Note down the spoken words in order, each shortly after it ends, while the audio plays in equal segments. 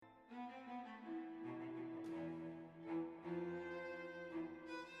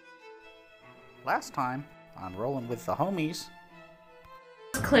Last time on Rolling with the Homies.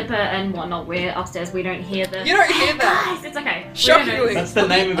 Clipper and whatnot, we're upstairs, we don't hear them. You don't hear that? Guys, it's okay. Shockingly. That's the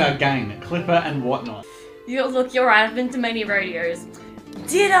name of our gang, Clipper and Whatnot. Look, you're right, I've been to many rodeos.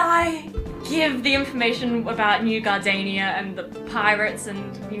 Did I give the information about New Gardania and the pirates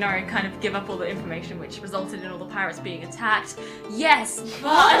and, kind of give up all the information which resulted in all the pirates being attacked? Yes,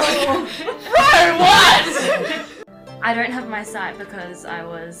 but... Bro, what? I don't have my sight because I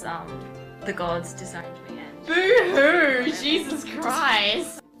was, the gods disowned me and... Boo-hoo! Jesus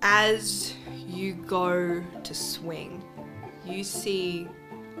Christ! As you go to swing, you see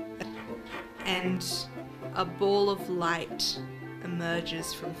and a ball of light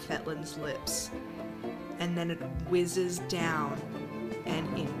emerges from Fetlin's lips, and then it whizzes down and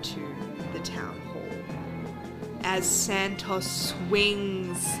into the town hall. As Santos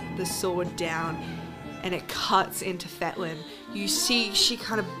swings the sword down and it cuts into Fetlin, you see she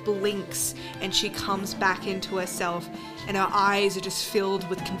kind of blinks and she comes back into herself, and her eyes are just filled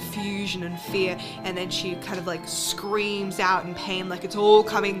with confusion and fear, and then she kind of like screams out in pain like it's all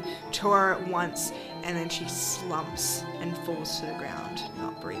coming to her at once, and then she slumps and falls to the ground,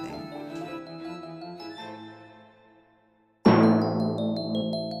 not breathing.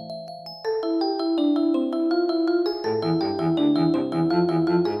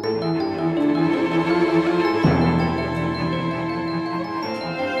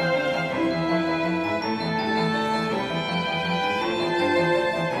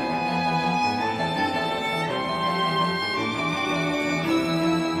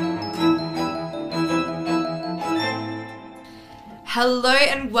 Hello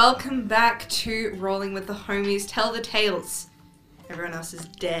and welcome back to Rolling with the Homies. Tell the tales. Everyone else is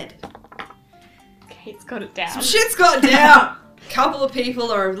dead. Kate's got it down. Some shit's got down. Couple of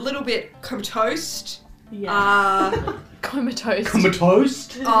people are a little bit comatose. Yeah. Comatose. Comatose?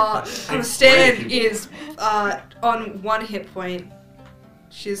 Stan is on 1 hit point.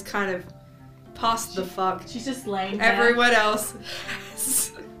 She's kind of past the fuck. She's just laying there. Everyone else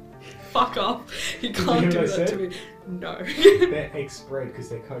fuck off. You can't do that to me. No. They're egg-spread because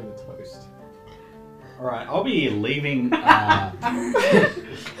they're coated toast. Alright, I'll be leaving.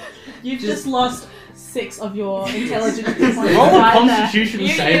 You've just lost 6 of your intelligence points. Roll a right constitution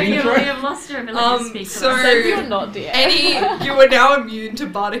saving You've throw. lost your ability to speak. so there. You're not dear. you are now immune to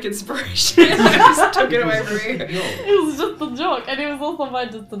bardic inspiration. I just took it away from you. It was just a joke, and it was also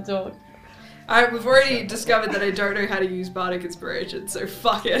just a joke. Alright, we've already discovered that I don't know how to use bardic inspiration, so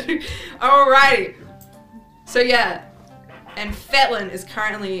fuck it. Alrighty. So yeah, and Fetlin is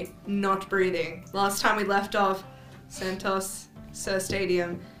currently not breathing. Last time we left off, Santos Sir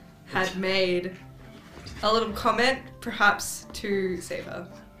Stadium had made a little comment, perhaps to save her.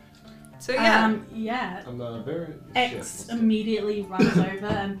 So yeah. Yeah. I'm very X immediately runs over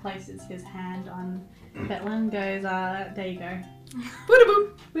and places his hand on Fetlin, goes, there you go.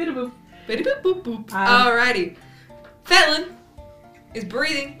 Boop-a-boop. Boop-a-boop. Boop boop boop. Alrighty. Fetlin is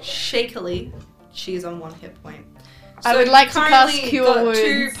breathing shakily. She is on 1 hit point. So I would like to cast currently Cure got Wounds.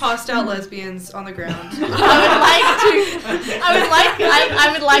 2 passed out lesbians on the ground. I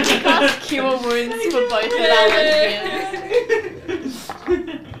would like to cast Cure Wounds for both of our lesbians.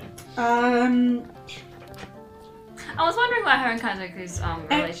 I was wondering why her and Kazoku's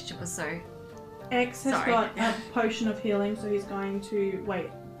relationship was so... X has Sorry. got a potion of healing, so he's going to... Wait,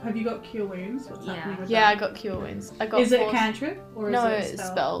 have you got Cure Wounds? What's Yeah. happening with Yeah, I that? got Cure Wounds. I got Is it a four- cantrip? Or is No, it a it's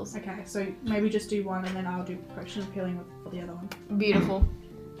spell? spells. Okay, so maybe just do one and then I'll do potion of healing for the other one. Beautiful.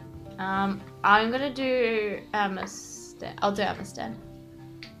 I'm gonna do Amistan. I'll do Amistan.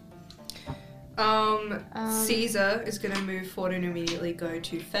 Caesar is going to move forward and immediately go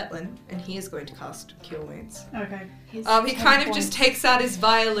to Fetlin, and he is going to cast Cure Wounds. Okay. He kind of just takes out his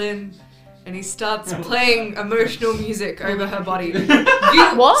violin and he starts playing emotional music over her body.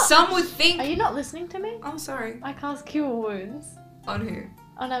 What? Some would think... Are you not listening to me? I'm sorry. I cast Cure Wounds On who?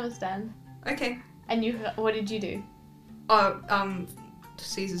 on Amistan. Okay. And what did you do?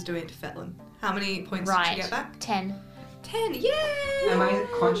 Caesar's doing it to Fetlin. How many points did Right. you get back? 10. 10, yay! Am I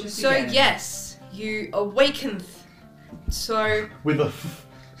conscious So again? yes, you awakened. So With a.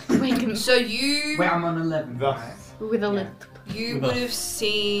 you Wait, I'm on 11. The- Right? With a Yeah. lip. you With would a- have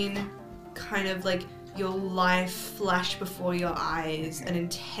seen kind of like your life flash before your eyes, an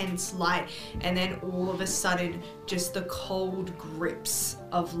intense light, and then all of a sudden just the cold grips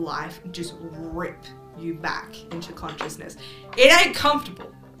of life just rip you back into consciousness. It ain't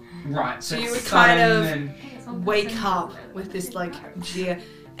comfortable. Right, So so you it's would kind sudden of and wake up with this like jeer,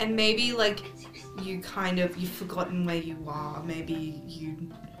 and maybe like you've forgotten where you are. Maybe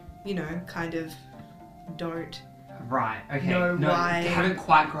you kind of don't Right, okay. know why. They haven't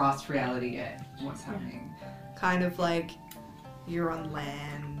quite grasped reality yet. What's happening? Kind of like you're on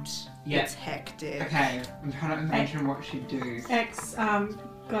land. Yeah. It's hectic. Okay, I'm trying to imagine what she'd do. X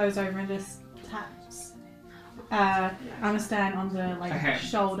goes over and just taps Amastan on the Okay.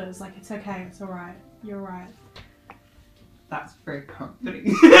 shoulders, like it's okay, it's alright, you're right. That's very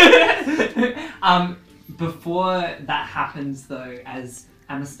comforting. Before that happens though, as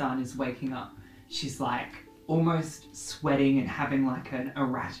Amastan is waking up, she's like almost sweating and having like an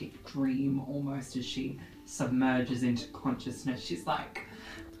erratic dream almost as she submerges into consciousness. She's like,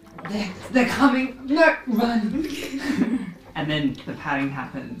 they're coming, no, run. And then the patting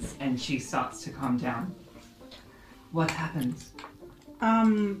happens and she starts to calm down. What happens?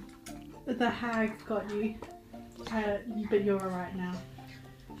 The hag got you, but you're alright now.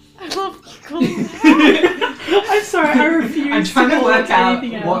 I love you calling that. I'm sorry, I refuse I'm trying to call work it out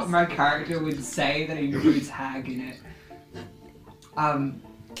anything what else. my character would say that includes hag in it.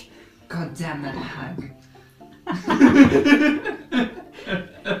 God damn that hag.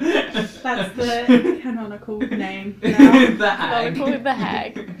 That's the canonical name now. The I hag. would call it the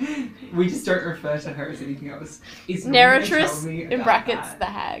hag. We just don't refer to her as anything else. Is no one gonna tell Narratress, me in about brackets, that? the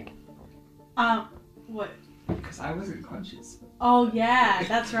hag. What? Because I wasn't conscious. Oh yeah,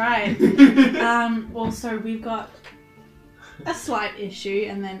 that's right. Also, we've got a slight issue,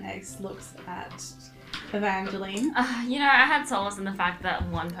 and then X looks at Evangeline. You know, I had solace in the fact that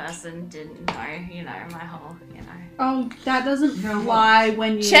one person didn't know, you know, my whole, you know. Oh, that doesn't No, fly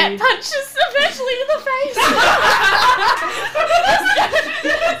when you. Chet punches Eventually in the face.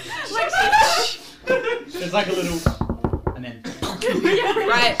 There's like a little, and then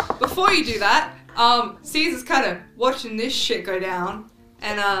Right, before you do that, Caesar's kind of watching this shit go down,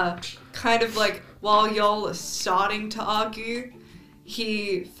 and kind of like while y'all are starting to argue,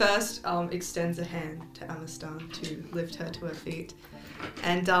 he first extends a hand to Amastan to lift her to her feet,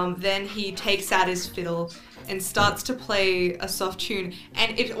 and then he takes out his fiddle and starts to play a soft tune,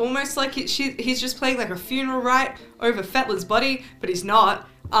 and it almost like he's just playing like a funeral rite over Fetler's body, but he's not.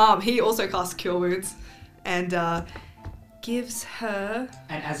 He also casts Cure Wounds, and gives her.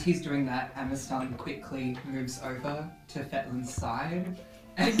 And as he's doing that, Amastan quickly moves over to Fetlin's side.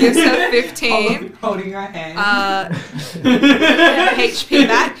 And Gives her 15. Holding her hand. HP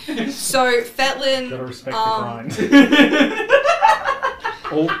back. So Fetlin. gotta respect Um, the grind.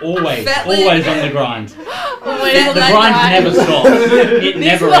 Always on the grind. Always on The that grind grind. never stops. It These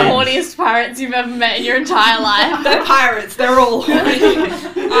never are the ends. horniest pirates you've ever met in your entire life. They're pirates. They're all horny.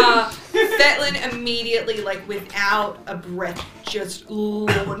 Fetlin immediately, like without a breath, just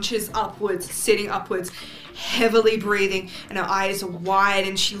launches upwards, sitting upwards, heavily breathing, and her eyes are wide,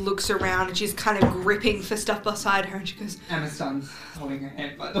 and she looks around, and she's kind of gripping for stuff beside her, and she goes, Amastan's holding her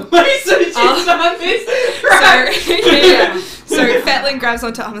hand, by the way, so she's done this. So Fetlin grabs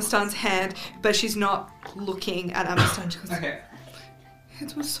onto Amastan's hand, but she's not looking at Amastan. She goes, Okay.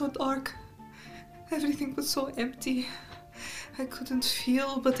 it was so dark. Everything was so empty. I couldn't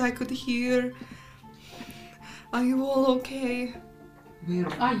feel, but I could hear. Are you all okay?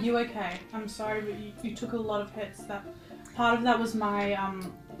 Are you okay? I'm sorry, but you took a lot of hits. That part of that was my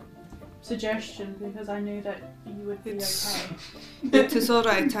suggestion because I knew that you would be okay. It is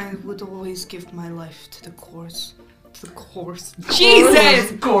alright. I would always give my life to the course. To the course.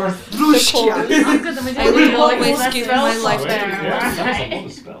 Jesus! Of course. Rushia! Oh, good, then we I would do always less give spells my life to there, the right? That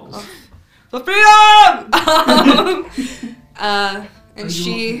was a lot of spells. For freedom! And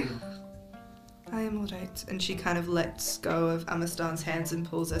she... I am alright. And she kind of lets go of Amastan's hands and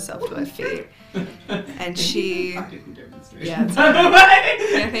pulls herself to her feet. And she... Fucking demonstration. Yeah, it's By the way.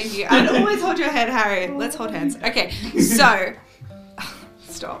 Yeah, thank you. I'd always hold your hand, Harry. Let's hold hands. Okay, so...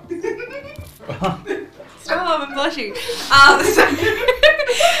 Stop. Stop, I'm blushing.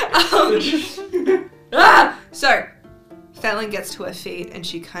 So, Fetlin gets to her feet and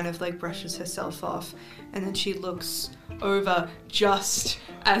she kind of like brushes herself off, and then she looks over just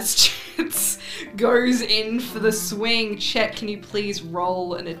as Chet goes in for the swing. Chet, can you please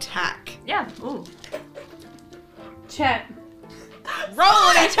roll an attack? Yeah, ooh. Chet, Roll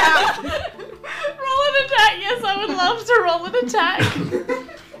an attack! Roll an attack, yes, I would love to roll an attack.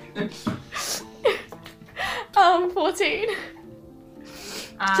 14.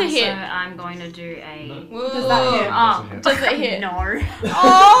 To hit. So I'm going to do a... does that hit? Oh, Does it hit? no.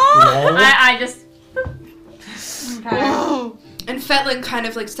 Oh! I just... okay. And Fetlin kind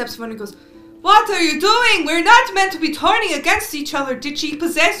of like steps forward and goes, "What are you doing? We're not meant to be turning against each other. Did she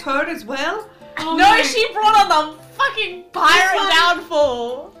possess her as well?" No, she brought on the fucking pirate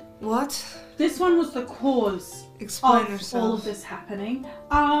downfall. What? This one was the cause Explain of herself. all of this happening.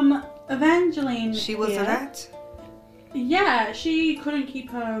 Evangeline. She was here, a rat? Yeah, she couldn't keep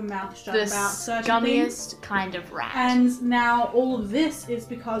her mouth shut The about certain things. scummiest kind of rat. And now all of this is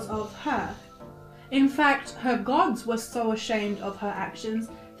because of her. In fact, her gods were so ashamed of her actions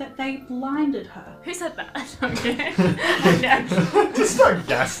that they blinded her. Who said that? Okay. Just start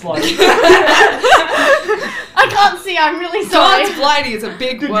gaslighting. I can't see, I'm really sorry. God's blinding is a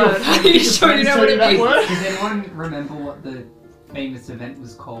big Did word. your- Are you did your sure you friends know tell what you it that means? word? Does anyone remember what the famous event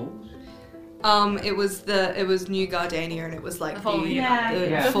was called? It was New Gardania, and it was like The fall of New Yeah, the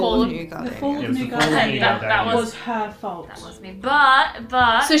Yeah. fall of New the Gardania. fall It of was New the fall of New Gardania That Gardania. was her fault. That was me. But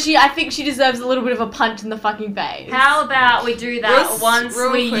So I think she deserves a little bit of a punch in the fucking face. how about we do that Real- once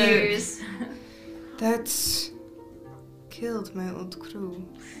real we quick. use... That's killed my old crew.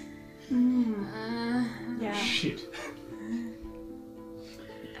 Yeah. Shit.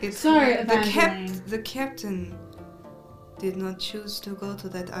 It's Sorry, the Evangeline. the captain did not choose to go to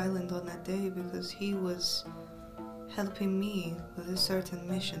that island on that day because he was helping me with a certain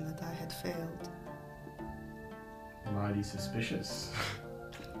mission that I had failed. Mighty suspicious.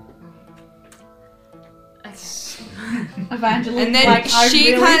 Okay. Evangeline, And then like, I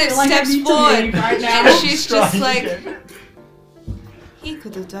she really kind of feel like I steps need to forward, leave right now. and she's just Trying like, again. he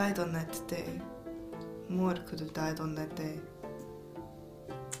could have died on that day. More could have died on that day.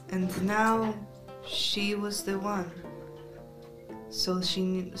 And now she was the one. So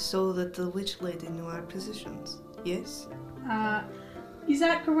so that the witch lady knew our positions. Yes? Is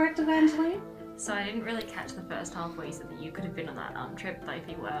that correct, Evangeline? So I didn't really catch the first half where you said that you could have been on that trip, but if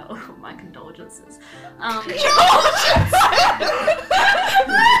you were, oh, my condolences.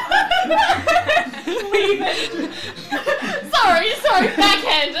 Sorry,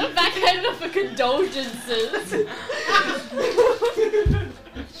 backhander for condolences.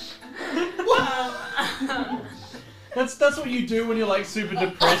 That's what you do when you're like super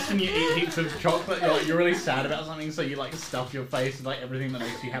depressed and you eat heaps of chocolate. You're really sad about something, so you like stuff your face with like everything that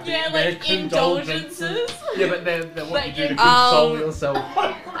makes you happy. Yeah, They're like indulgences. Yeah, but they're what you do to Like, console yourself.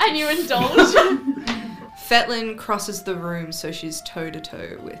 And you indulge. Fetlin crosses the room, so she's toe to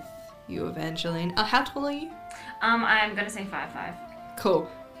toe with you, Evangeline. How tall are you? I'm gonna say 5'5". Cool.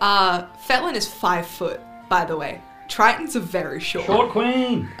 Fetlin is 5 foot, by the way. Tritons are very short. Short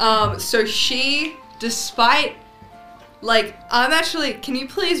queen. So she, despite, like, can you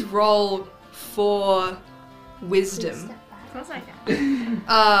please roll for wisdom? Of course I can.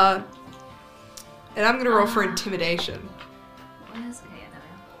 And I'm gonna roll for intimidation. What is... Okay, yeah,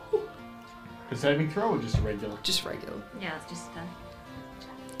 there we are. A saving throw or just a regular? Just regular. Yeah, it's just done.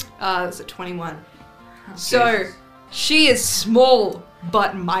 That's a 21. So, she is small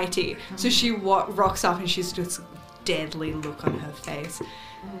but mighty. So she rocks up and she's just a deadly look on her face.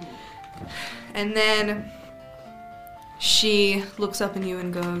 And then she looks up at you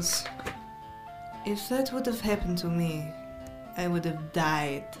and goes, if that would have happened to me, I would have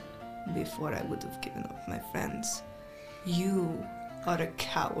died before I would have given up my friends. You are a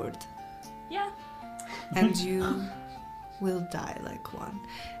coward. Yeah. And you will die like one.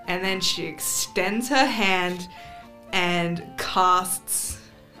 And then she extends her hand and casts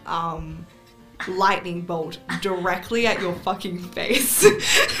lightning bolt directly at your fucking face.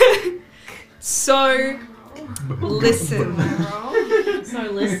 So, listen. So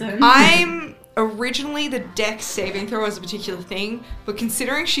listen. Originally, the dex saving throw was a particular thing, but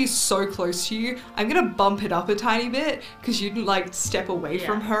considering she's so close to you, I'm gonna bump it up a tiny bit because you didn't like step away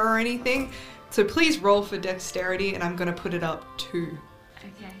from her or anything. So please roll for dexterity, and I'm gonna put it up 2.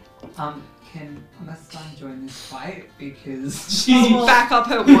 Okay. Can Amistad join this fight because She's she's back up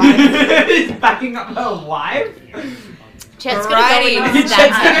her wife. She's backing up her wife? Chet's gonna go Alrighty. in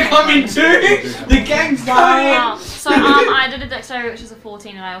Chet's gonna come in too. The gang's coming. So I did a dexterity which is a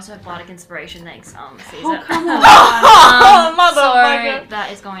 14, and I also have bardic inspiration. Thanks, Caesar. Oh, come on. Oh, So motherfucker.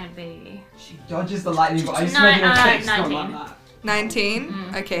 that is going to be She dodges the lightning, but I just Nine- imagine her text 19. going like that. 19?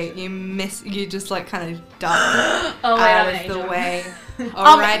 Okay, you miss. You just like kind of duck Oh wait, out I'm an of the angel. way.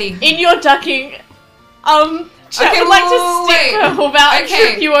 Alrighty. In your ducking, Chet Okay, would like whoa, to stick wait. her about and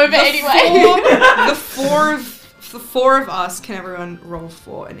Okay, trip you over the anyway. The four of us. Can everyone roll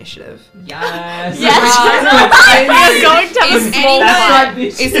for initiative? Yes. Yes. We are going to have a Is small That's fight. right,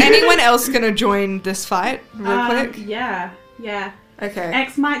 bitch. Is anyone else gonna join this fight real quick? Yeah. Okay.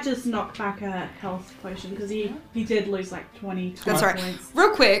 X might just knock back a health potion because he did lose like 20 That's right. points.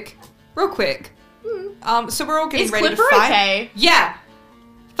 Real quick. So we're all getting Is ready Clipper to fight. okay? Yeah.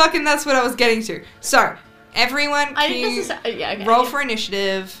 Fucking that's what I was getting to. So, everyone I can didn't necessarily. Yeah, okay. roll for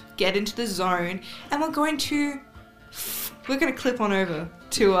initiative, get into the zone, and we're going to clip on over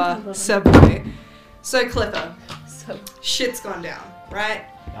to Subway. So Clipper, So, shit's gone down, right?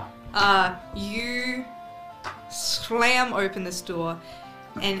 Yeah. You slam open this door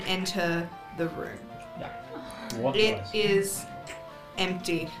and enter the room. What It was? is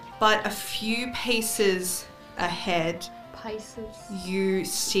empty, but a few paces ahead, Pisces. you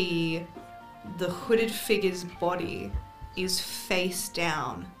see the hooded figure's body is face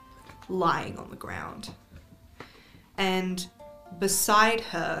down, lying on the ground. And beside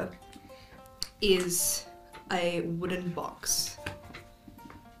her is a wooden box.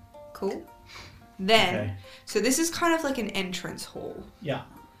 Cool? Then, Okay. so this is kind of like an entrance hall. Yeah.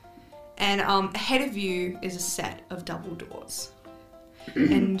 And ahead of you is a set of double doors.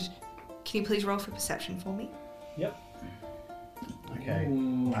 And can you please roll for perception for me? Okay.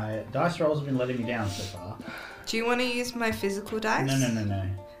 My dice rolls have been letting me down so far. Do you want to use my physical dice? No.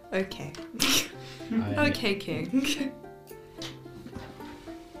 Okay. I- Okay, King.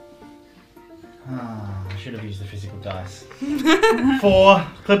 I should have used the physical dice. 4.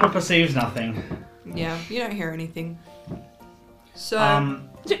 Clipper perceives nothing. Yeah, you don't hear anything. So,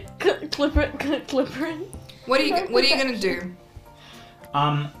 Clipper. what are you gonna do?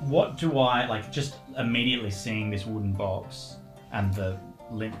 What do I like? Just immediately seeing this wooden box and the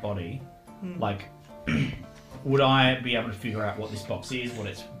limp body, like, would I be able to figure out what this box is, what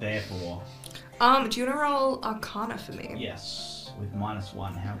it's there for? Do you want to roll Arcana for me? Yes, with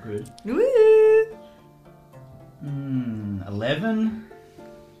 -1. How good? Woo! 11.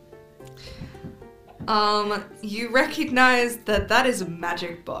 You recognize that is a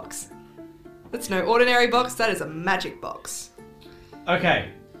magic box. That's no ordinary box, that is a magic box. Okay.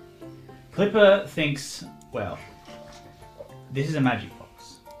 Clipper thinks, well, this is a magic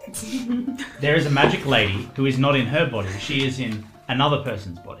box. There is a magic lady who is not in her body. She is in another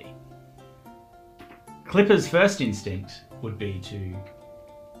person's body. Clipper's first instinct would be to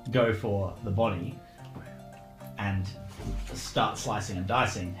go for the body and start slicing and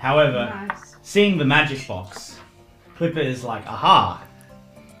dicing. However, Nice. seeing the magic box, Clipper is like, aha,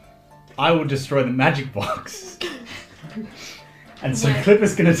 I will destroy the magic box. And so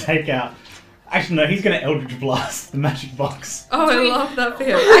Clipper's going to take out... Actually, no, he's going to Eldritch Blast the magic box. Oh, I love that for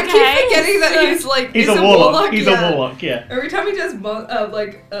him. I Okay, keep forgetting that he's like... He's a warlock. He's yeah. a warlock, yeah. Every time he does,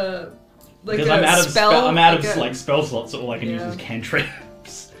 like Because a I'm out of spell, I'm out of like a- like spell slots, so all I can use Yeah. is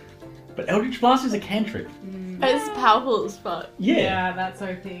cantrips. But Eldritch Blast is a cantrip. It's powerful as fuck. Yeah. That's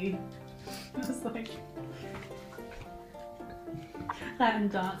OP. It's like that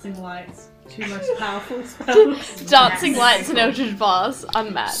and dancing lights, two most powerful spells. Dancing lights and Eldritch Blast,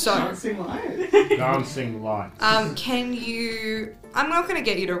 unmatched. So, Dancing lights. can you... I'm not going to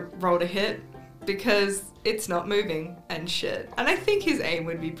get you to roll to hit because it's not moving and shit. And I think his aim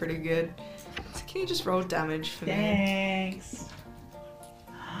would be pretty good. So can you just roll damage for me? Thanks.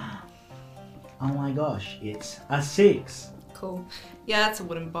 Oh my gosh, it's a 6. Cool. Yeah, that's a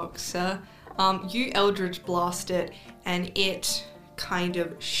wooden box, sir. You Eldritch Blast it and it kind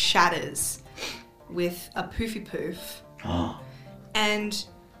of shatters with a poofy poof. And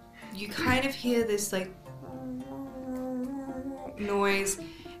you kind of hear this like noise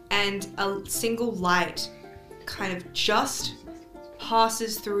and a single light kind of just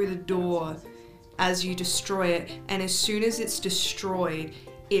passes through the door as you destroy it, and as soon as it's destroyed,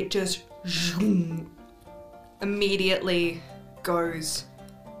 it just immediately goes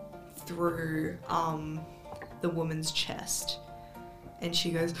through the woman's chest, and she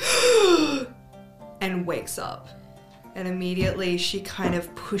goes and wakes up, and immediately she kind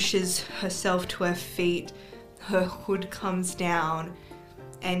of pushes herself to her feet, her hood comes down,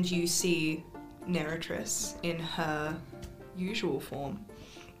 and you see Neratris in her usual form,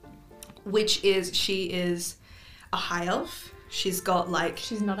 which is, she is a high elf. She's got like...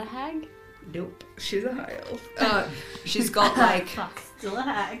 She's not a hag? Nope, she's a high elf. She's got like Still a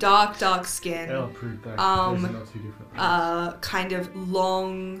hag. dark skin, They'll approve that. Um, Those are not two different things. kind of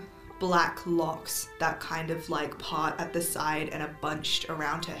long black locks that kind of like part at the side and are bunched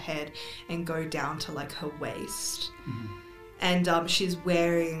around her head and go down to like her waist. And she's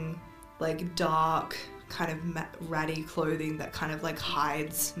wearing like dark kind of ratty clothing that kind of like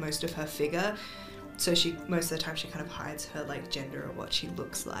hides most of her figure. So she, most of the time she kind of hides her like gender or what she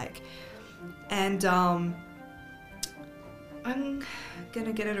looks like. And I'm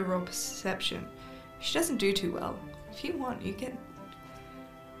gonna get her to roll perception. She doesn't do too well. If you want, you can.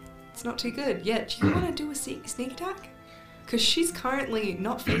 It's not too good yet. Do you want to do a sneak attack? Because she's currently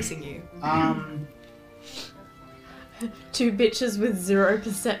not facing you. Two bitches with zero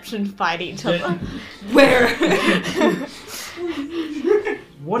perception fight each other. Where?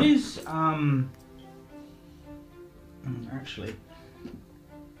 What is actually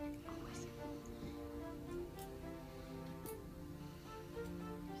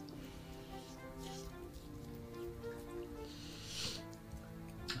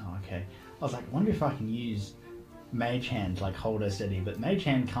I was like, I wonder if I can use Mage Hand to like hold her steady, but Mage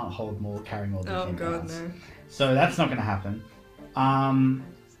Hand can't carry more than 10 Oh god, pounds. no. So that's not going to happen.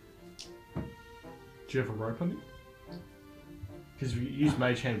 Do you have a rope on you? Because we use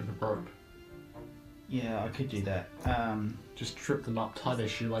Mage Hand with a rope. Yeah, I could do that. Just trip them up, tie their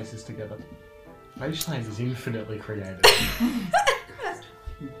shoelaces together. Mage Hand is infinitely creative.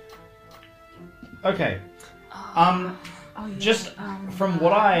 Okay. Just from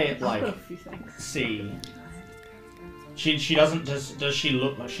what I like see, she doesn't does she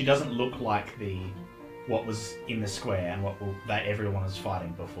look like she doesn't look like what was in the square and that everyone was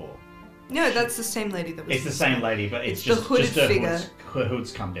fighting before. No, that's the same lady that was. It's the same lady, but it's It's just the hooded just her figure. her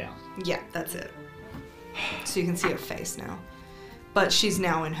hood's come down. Yeah, that's it. So you can see her face now, but she's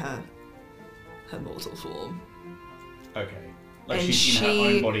now in her mortal form. Okay. Like And she's in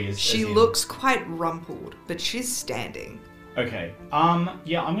her own body as she in- looks quite rumpled, but she's standing. Okay.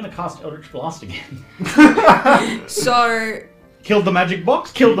 Yeah, I'm gonna cast Eldritch Blast again. So, Killed the magic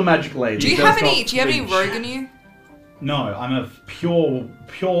box. Killed the magic lady. do you have any rogue in you? No, I'm a pure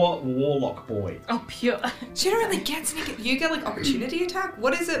warlock boy. Oh, pure. So you don't really get sneak. You get like opportunity attack.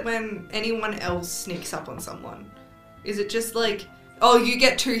 What is it when anyone else sneaks up on someone? Is it just like, oh, you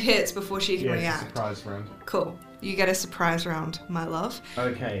get 2 hits before she can Yeah, it's a react? surprise round. Cool. You get a surprise round, my love.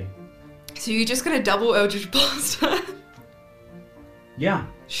 Okay. So you're just gonna double Eldritch Blast her? Yeah.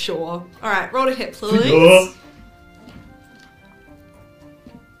 Sure. All right, roll a hit, please. Sure.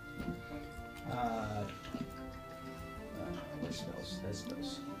 Where's spells? There's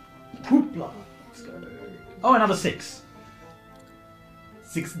spells. Hoopla. Let's go. Oh, another 6.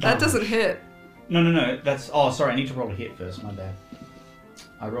 6 That damage. doesn't hit. No. That's. Oh, sorry. I need to roll a hit first. My bad.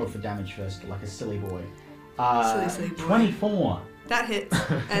 I rolled for damage first, like a silly boy. Silly boy. 24. That hits.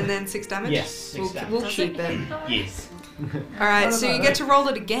 And then 6 damage? Yes, 6 damage. We'll keep it. Yes. Alright, so you get to roll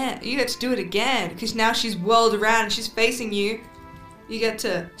it again. You get to do it again. Because now she's whirled around and she's facing you. You get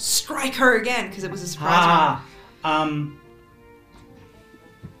to strike her again because it was a surprise round.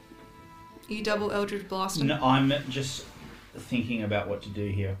 You double Eldritch Blast him? No, I'm just thinking about what to do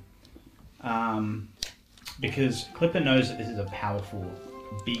here. Because Clipper knows that this is a powerful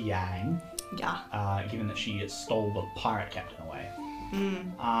being, Yeah. given that she stole the pirate captain away.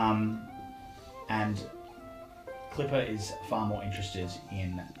 Mm. And Clipper is far more interested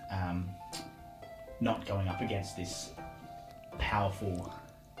in not going up against this powerful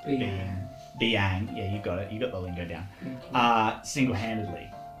being. Yeah, you got it. You got the lingo down. Single-handedly.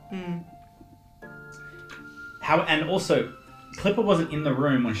 Mm. And also, Clipper wasn't in the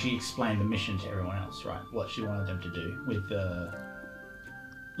room when she explained the mission to everyone else, right? What she wanted them to do with the...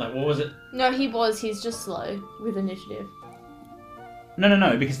 Like, what was it? No, he was. He's just slow with initiative.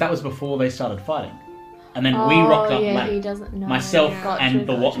 No, because that was before they started fighting. And then we rocked up yeah, late. he doesn't know. Myself Gotcha, and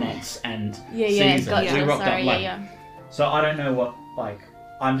the gotcha. Whatnots and Yeah, Caesar, gotcha. we rocked Sorry, up late. yeah. So I don't know what, like,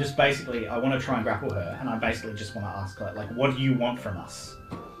 I'm just basically, I want to try and grapple her, and I basically just want to ask her, like, what do you want from us?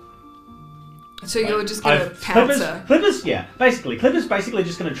 So you're just gonna pounce her? Clipper's basically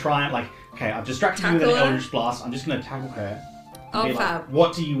just going to try and, like, okay, I've distracted you with an Tackle her? Eldritch Blast, I'm just going to tackle her. Oh, Be like, fab.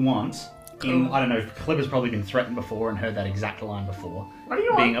 what do you want? Cool. I don't know, Clipper's probably been threatened before and heard that exact line before. What do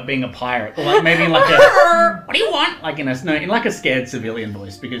you want? Being a pirate. Or like maybe in like a, what do you want? Like in like a scared civilian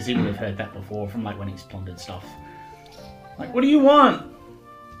voice, because he would have heard that before from like when he's plundered stuff. Like, what do you want?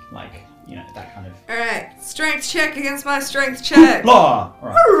 Like, you know, that kind of... Alright, strength check against my strength check. Blah!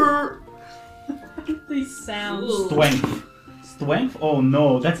 Alright. These sounds. Strength? Oh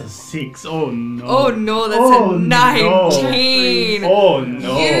no, that's a 6. Oh no. Oh no, that's Oh, a no. 19. Oh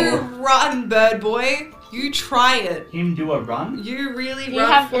no. You run, bird boy. You try it. Him do a run? You really You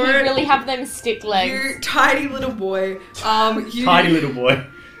run for it. really have them stick legs. You tiny little boy. You Tiny little boy.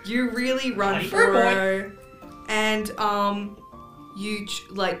 You really run Tiny for boy. her, and you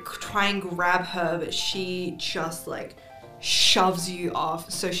like try and grab her, but she just like shoves you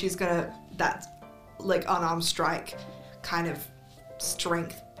off. So she's gonna like unarmed strike, kind of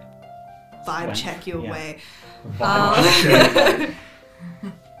strength vibe check your yeah. way. Vibe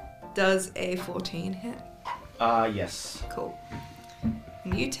Does a 14 hit? Yes. Cool.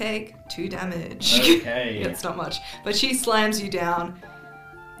 And you take 2 damage. Okay. It's not much. But she slams you down.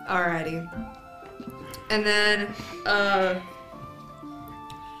 Alrighty. And then, I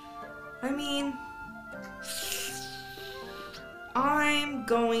mean, I'm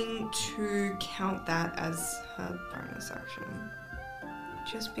going to count that as her bonus action.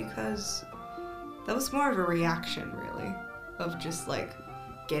 Just because that was more of a reaction, really, of just like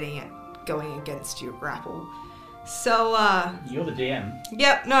going against your grapple. So, You're the DM.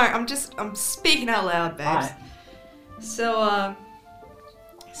 yep, no, I'm speaking out loud, babes. Hi. So,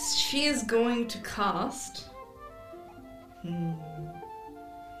 She is going to cast.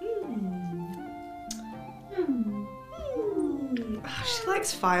 Oh, she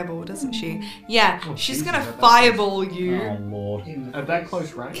likes fireball, doesn't she? Yeah, Oh, she's Jesus, gonna that's- fireball you. Oh lord. At that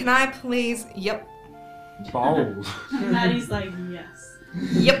close range? Can I please? Yep. Bold. Maddie's like, yes.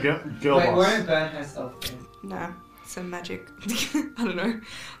 Yep. Girl Wait, boss. won't burn herself. No, some magic. I don't know.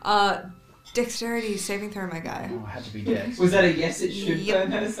 Dexterity saving throw, my guy. Oh, I had to be dead. Was that a yes? It should Yep.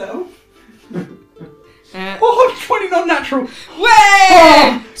 burn herself. Oh, 20 non-natural.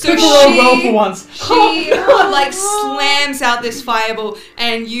 Way! So Took a roll well for once. she like slams out this fireball,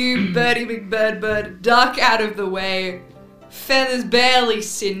 and you, Birdie McBird, duck out of the way. Feathers barely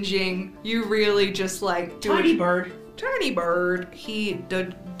singeing. You really just like do Tiny a bird. tiny bird. He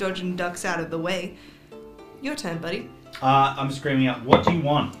dodge and ducks out of the way. Your turn, buddy. I'm screaming out, what do you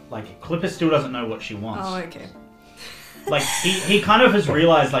want? Like, Clipper still doesn't know what she wants. Oh, okay. Like, he kind of has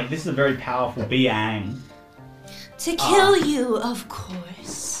realized, like, this is a very powerful being. To kill you, of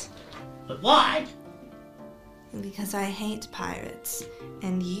course. But why? Because I hate pirates,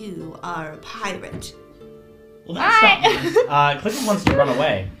 and you are a pirate. Well, that's not nice. Clipper wants to run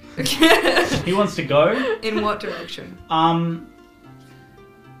away. He wants to go. In what direction? I'm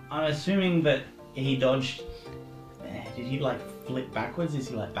assuming that he dodged. Did he like flip backwards? Is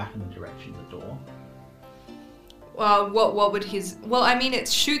he like back in the direction of the door? What would his? Well, I mean, it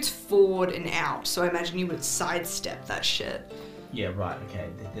shoots forward and out, so I imagine you would sidestep that shit. Yeah, right. Okay.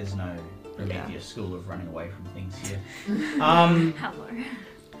 There's no Prometheus Yeah. school of running away from things here.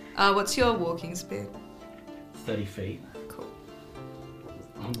 Hello. What's your walking speed? 30 feet. Cool.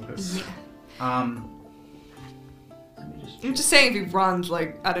 Almost. Yeah. Let me just. I'm just saying, if he runs,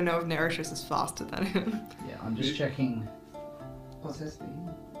 like, I don't know if Nerishus is faster than him. Yeah, I'm just checking. What's her speed?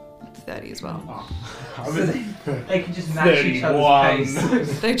 30 as well. I So mean, they can just match each 31. other's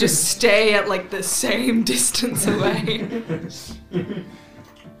pace. They just stay at like the same distance away.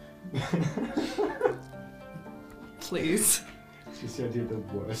 Please. She said you're the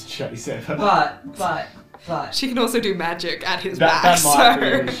worst chase ever. But She can also do magic at his That back, might be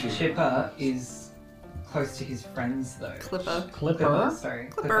so. an issue. Chipper is close to his friends though. Clipper. Clipper. Sorry.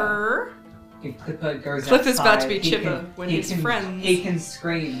 Clipper. If Clipper goes Clipper's outside, about to be he Chipper can- when he his can- friends. He can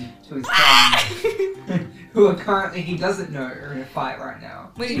scream to his friends, who are currently he doesn't know are in a fight right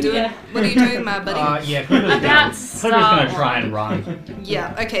now. What are you doing? Yeah. What are you doing, my buddy? Yeah, Clipper's About gonna, to Clipper's gonna start try and run.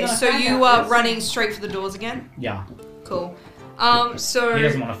 Yeah. Okay. No, So I you got are this. running straight for the doors again. Yeah. Cool. So He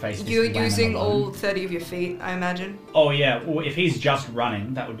doesn't want to face this you're lemon using alone. all 30 of your feet, I imagine. Oh yeah. Well, if he's just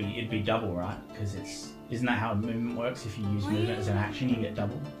running, it'd be double, right? Because isn't that how movement works? If you use movement as an action, you get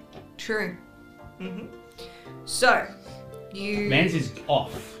double. True. So you Man's is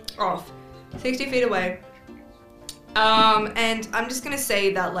off. off 60 feet away. And I'm just gonna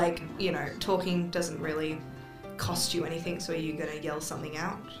say that, like, you know, talking doesn't really cost you anything, so are you gonna yell something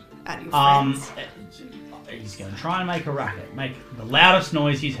out at your friends? He's gonna try and make a racket, make the loudest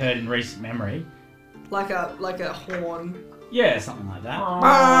noise he's heard in recent memory. Like a horn. Yeah, something like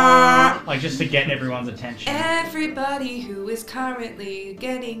that. Like just to get everyone's attention. Everybody who is currently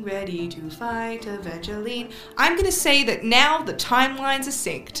getting ready to fight Evangeline. I'm gonna say that now the timelines are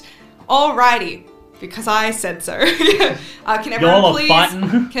synced. Alrighty, because I said so. Can everyone Y'all are please?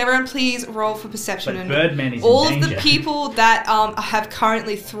 fighting. Can everyone please roll for perception? But And Birdman is all in of the danger. people that have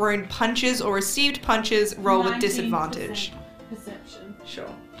currently thrown punches or received punches roll with 19% disadvantage. Perception. Sure.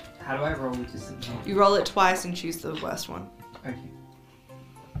 How do I roll with disadvantage? You roll it twice and choose the worst one. Okay.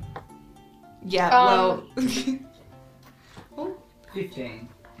 Yeah. Um, Well, 15.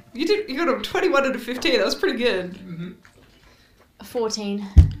 you got a 21 and a 15. That was pretty good. 14.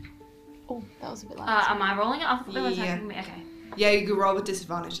 Oh, that was a bit loud. Am I rolling it? I thought they were Yeah. attacking me. Okay. Yeah, you can roll with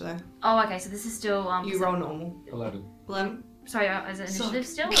disadvantage though. Oh, okay. So this is still You roll normal. 11. 11. Sorry, is it Suck. initiative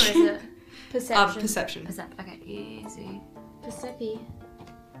still, or is it Perception. Perception. Okay, easy. Persepi.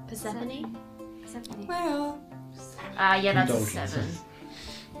 Persephone? Perception. Well, Yeah, that's a Indulgences.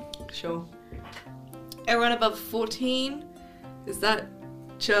 7. sure. Everyone above 14? Is that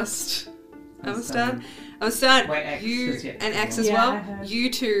just Amistad? Amistad, Wait, X you is, yeah. and X as Yeah, I well. heard.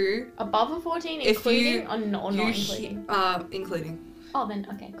 You two, Above a 14, If including you- or not you including? including. Oh, then,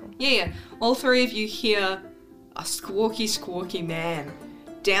 okay, cool. Yeah. All three of you hear a squawky man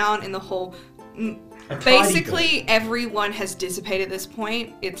down in the hall. A tidy Basically, everyone has dissipated at this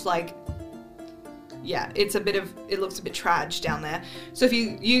point. It's like, yeah, it looks a bit trash down there. So if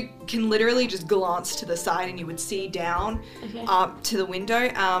you can literally just glance to the side and you would see down Okay. to the window,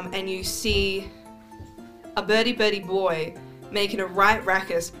 and you see a birdie boy making a right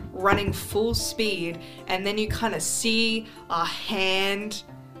rackus, running full speed, and then you kind of see a hand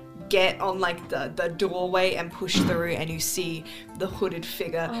get on like the doorway and push through, and you see the hooded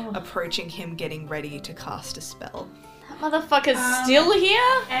figure approaching him, getting ready to cast a spell. Motherfucker's still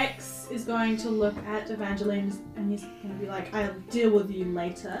here? X is going to look at Evangeline and he's going to be like, I'll deal with you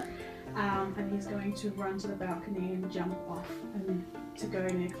later. And he's going to run to the balcony and jump off and to go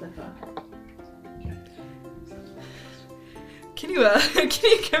near Clipper. Can you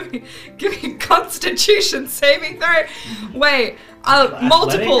give me Constitution saving throw? Wait,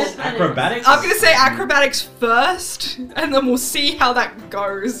 multiple. Athletics? Acrobatics? I'm gonna say acrobatics first, and then we'll see how that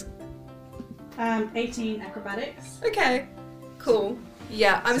goes. 18 acrobatics. Okay, cool.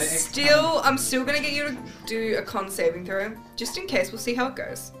 Yeah, I'm So still gonna get you to do a con saving throw, just in case. We'll see how it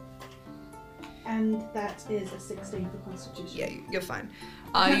goes. And that is a 16 for Constitution. Yeah, you're fine.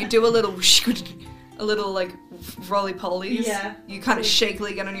 You do a little like roly polies. Yeah. You kind of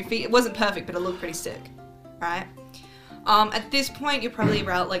shakily get on your feet. It wasn't perfect, but it looked pretty sick. Right? At this point, you're probably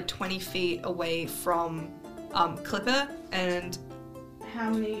about like 20 feet away from Clipper, and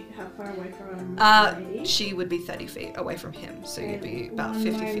How far away from lady? she would be 30 feet away from him, so you'd be about One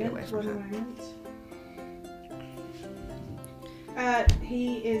 50 feet moment, away from one her. moment.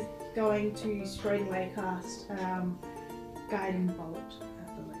 He is going to straight away cast Guiding Bolt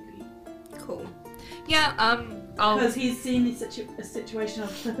at the lady. Cool. Yeah, Because he's seen a situation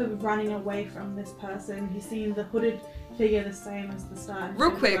of Clipper running away from this person. He's seen the hooded figure the same as the start.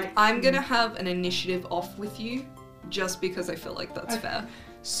 real quick, I'm gonna have an initiative off with you, just because I feel like that's fair.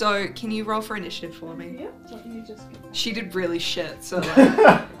 So, can you roll for initiative for me? Yeah, let me just... She did really shit, so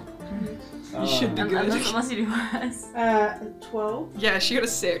like, you should be good. Unless you do worse. 12. Yeah, she got a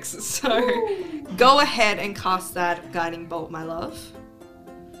 6, so go ahead and cast that Guiding Bolt, my love.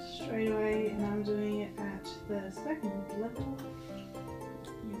 Straight away, and I'm doing it at the second level.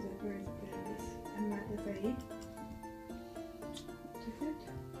 Use it, where is it? There it is. And that is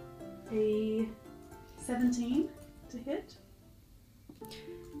a 17 to hit.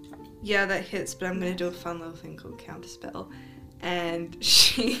 Yeah, that hits, but I'm gonna do a fun little thing called Counterspell. And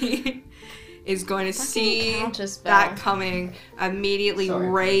she is going to see Counterspell. that coming, immediately Sorry.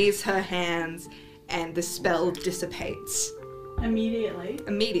 raise her hands, and the spell dissipates. Immediately.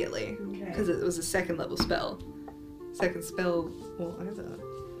 Immediately. Okay. Because it was a second level spell. Second spell, well,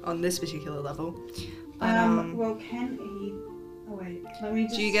 on this particular level. But, Well, can he... Oh wait, let me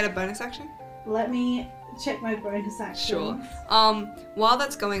just... do you get a bonus action? Let me check my bonus action. Sure. While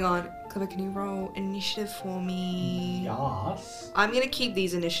that's going on, Clipper, can you roll initiative for me? Yes. I'm gonna keep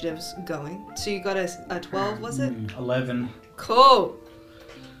these initiatives going. So you got a 12, was it? 11. Cool.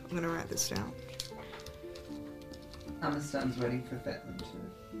 I'm gonna write this down. Amistan's waiting for Fetland to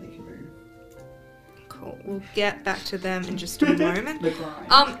make a move. Cool. We'll get back to them in just a moment. The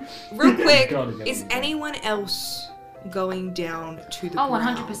grind. Real quick, Gotta get is on. anyone else going down to the Oh,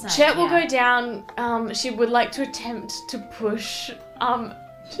 ground? 100%. Chet will yeah. go down. She would like to attempt to push.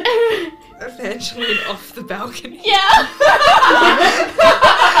 Eventually off the balcony. Yeah.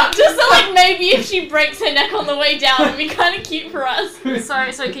 Just so like maybe if she breaks her neck on the way down, it'd be kind of cute for us.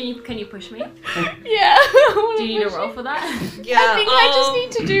 So can you push me? Yeah. Do you need a roll for that? Yeah. I think I just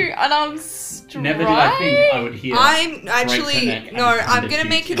need to do an stride. Never did I think I would hear. I'm breaks actually her neck and no. I'm thunder gonna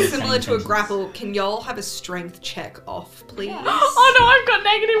make shoots it in the similar same to a sentence. grapple. Can y'all have a strength check off, please? Oh no, I've got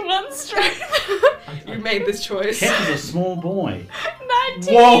 -1 strength. You made this choice. Chet is a small boy.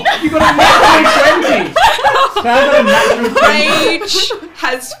 19. Whoa! You got a natural 20! So I got a natural 20. Rage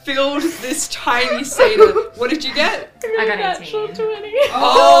has filled this tiny satyr. What did you get? I got Natural 18. 20.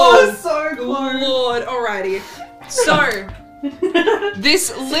 Oh, so close! Lord. Alrighty. So,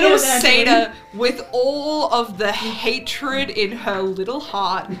 this little satyr, with all of the hatred in her little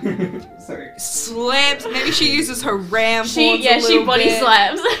heart, Sorry. slams. Maybe she uses her ram horns She a little body bit.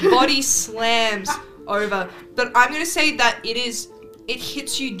 slams. Body slams over. But I'm gonna say that it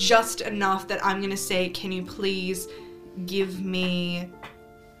hits you just enough that I'm gonna say, can you please give me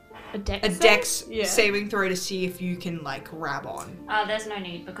A dex. a dex Yeah. saving throw to see if you can like grab on. There's no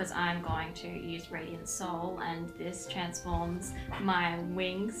need because I'm going to use Radiant Soul and this transforms my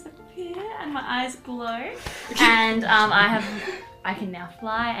wings appear and my eyes glow. And I can now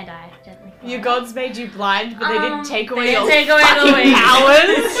fly and I gently fly. Your gods made you blind, but they didn't take away They your didn't take away the fucking wings.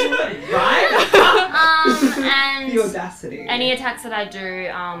 powers. Right? And The audacity. any attacks that I do,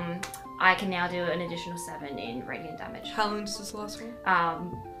 I can now do an additional 7 in radiant damage. How long does this last for?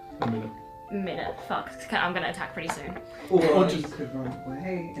 A minute. Minute. Fuck. I'm gonna attack pretty soon. Or you could run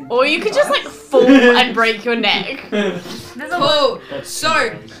away. And Or you could just like fall and break your neck. There's a lot. Cool. That's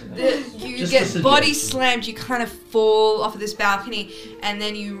So, you Just get a body suggestion. slammed, you kind of fall off of this balcony, and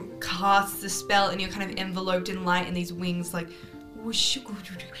then you cast the spell and you're kind of enveloped in light and these wings like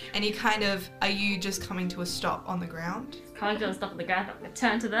And you kind of, are you just coming to a stop on the ground? Coming to the stop of the ground, I'm gonna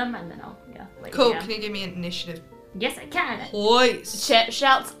turn to them and then I'll, let Cool, you down. can you give me an initiative? Yes, I can. Please. Chet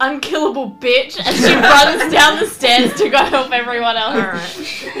shouts, unkillable bitch, as she runs down the stairs to go help everyone else.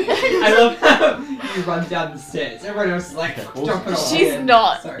 Alright. I love how you run down the stairs. Everyone else is like jumping off. She's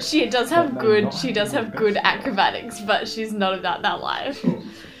not. Sorry. She does have good acrobatics, but she's not about that life.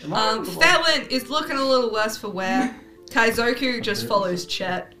 Felin is looking a little worse for wear. Kaizoku just follows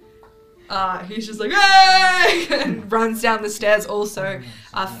Chet. He's just like, hey! And runs down the stairs also.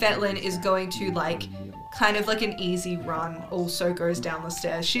 Fetlin is going to, like, kind of like an easy run, also goes down the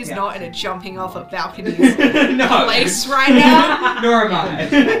stairs. She's not in a jumping off a balcony place right now. Nor am I.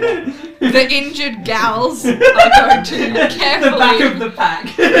 The injured gals are going to carefully... The back of the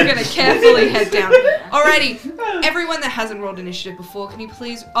pack. We're going to carefully head down. Alrighty, everyone that hasn't rolled initiative before, can you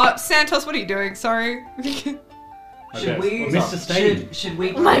please... Santos, what are you doing? Sorry. Should we... Mr. Stadium. Should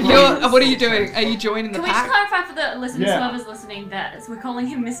we... What are you doing? Are you joining the Can we just pack? clarify for the listeners, whoever's listening, that we're calling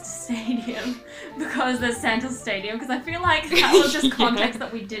him Mr. Stadium because there's Santos Stadium? Because I feel like that was just context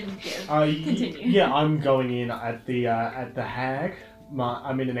that we didn't give. Continue. Yeah, I'm going in at the hag.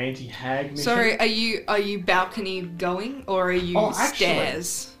 I'm in an anti-hag mission. Sorry, are you balcony going or are you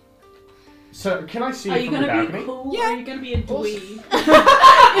stairs? So can I see Are it you from the gonna balcony? be cool or are you gonna be a dweeb?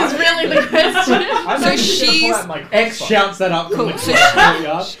 Is really the question. I'm So actually gonna pull she's- out my X crossbow. shouts that up from Cool. the So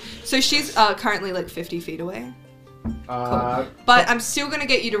courtyard. So she's currently like 50 feet away. Uh, But I'm still gonna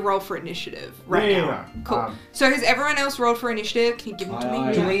get you to roll for initiative right now. yeah. Cool. So has everyone else rolled for initiative? Can you give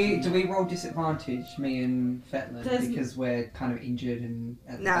them to me? Do we roll disadvantage, me and Fetlin, There's- because we're kind of injured and...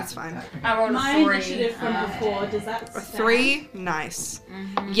 at the Nah, back it's of the fine. pack? I rolled My a 3. initiative from before, does that A stand? 3? Nice.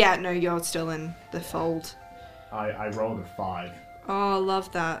 Yeah, no, you're still in the fold. I rolled a 5. Oh,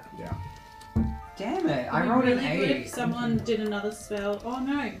 love that. Yeah. Damn it, It'd I be rolled an really good 8. if someone did another spell. Oh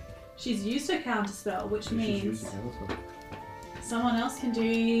no, she's used her counter spell, which means someone else can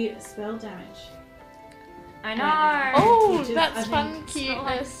do spell damage. I know. Oh, Which is, that's I fun think,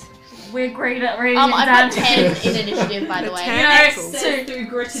 cuteness. We're great at reading I've got damage. 10 in initiative, by the A way. 10? You know, Cool. Set through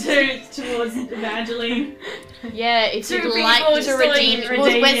gratitude towards Evangeline. Yeah, if Two you'd people like to still redeem, redeem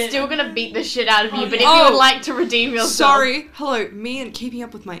well, we're it. still gonna beat the shit out of you, but if you Oh, would like to redeem yourself, Sorry. Hello, me and keeping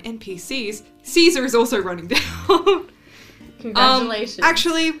up with my NPCs. Caesar is also running down. congratulations.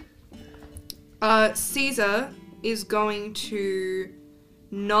 Actually, Caesar is going to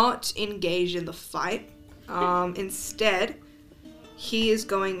not engage in the fight. Instead, he is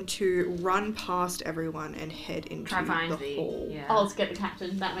going to run past everyone and head into Try find the the hall. yeah. Oh, let's get the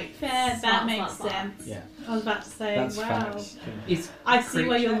captain. That makes Fair, Smart, that makes smart, smart. sense. Yeah. I was about to say, That's wow. facts. Is I see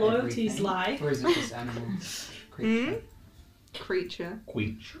where your creature loyalties everything? lie. Or is it just animals? Creature. Creature.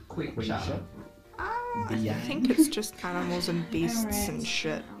 Queech. Creature. I Yeah. think it's just animals and beasts Alright. and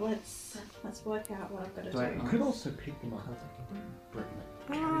shit. Let's work out what I've got to Do I- do. I could also pick them up.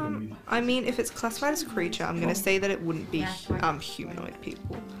 I mean, if it's classified as a creature, I'm gonna say that it wouldn't be Yeah, sure. humanoid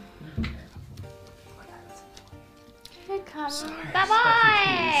people.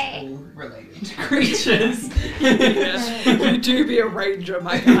 Bye-bye! All related to creatures. You do be a ranger,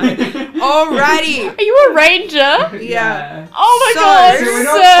 my guy. Alrighty. Are you a ranger? Yeah. Oh my So- god, So we're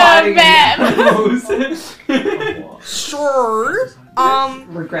not Sir fighting Ben! animals. Sure.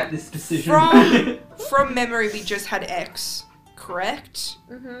 Regret this decision. From memory, we just had X, correct?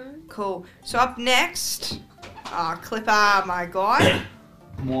 Mm-hmm. Cool. So up next, Clipper, my guy.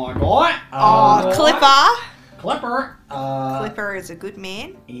 My guy. Clipper. Clipper. Clipper is a good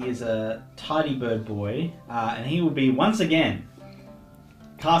man. He is a tidy bird boy, and he will be once again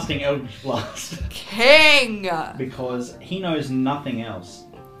casting Eldritch Blast King. because he knows nothing else.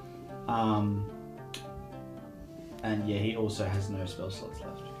 And yeah, he also has no spell slots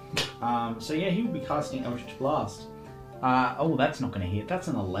left. So yeah, he will be casting Eldritch Blast. Oh, that's not going to hit. That's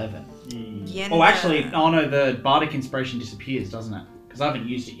an 11. Yeah. Oh, actually, oh no, the Bardic Inspiration disappears, doesn't it? Because I haven't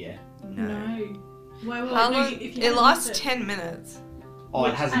used it yet. No. Why would How no, long? if you It haven't lasts used 10 minutes. Oh, it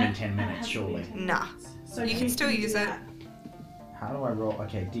Which- hasn't been and 10 it minutes, hasn't surely. been 10 Nah. minutes. So You can still do use it. that. How do I roll?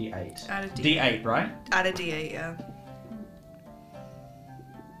 Okay, D8. Add a D. D8, right? Add a D8, yeah.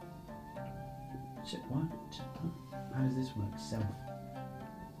 Shit, what? How does this work? Self.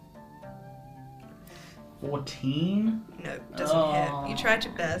 14? No, doesn't Oh. hit. You tried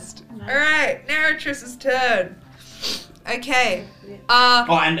your best. No. Alright, now Triss's turn. Okay.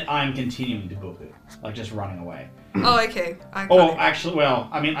 Oh, and I'm continuing to book it. Like, just running away. Oh, okay. I got Or, it. actually, well,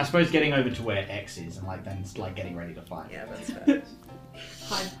 I mean, I suppose getting over to where X is and, like, then it's, like, getting ready to fight. Yeah, that's fair.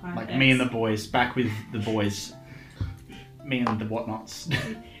 Hide behind Like, X. me and the boys, back with the boys. Me and the whatnots.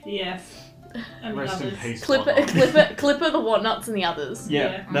 Yes. And the Rest in others. peace. Clipper, Whatnot. Clipper, the Whatnots, and the others.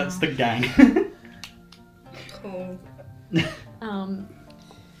 Yeah, that's the gang. Cool.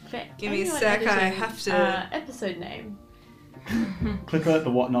 For Give me a anyone sec, I editing, have to- episode name. Clipper, the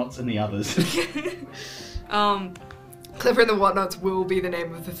Whatnots, and the others. Clipper and the Whatnots will be the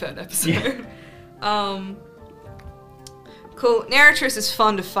name of the third episode. Cool. Narratress is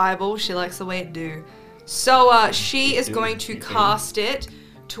fond of Fireball. She likes the way it do. So she is going to cast it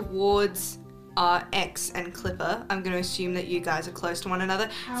towards X and Clipper. I'm going to assume that you guys are close to one another.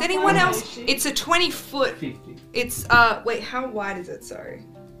 How Is anyone far else? is she? It's a 20-foot. 50. It's wait, how wide is it? Sorry.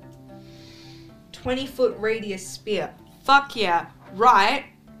 20-foot radius spear. Fuck yeah. Right.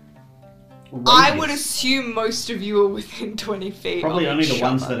 I would assume most of you are within 20 feet. Probably of only each the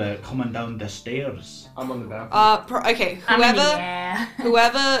ones other. that are coming down the stairs. I'm on the balcony. Okay, I'm in whoever, the air.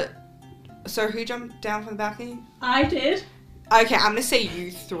 whoever. So who jumped down from the balcony? I did. Okay, I'm gonna say you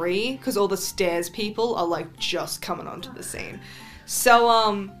three, because all the stairs people are like just coming onto the scene.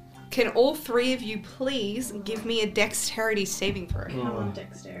 So can all three of you please give me a dexterity saving throw? Come on,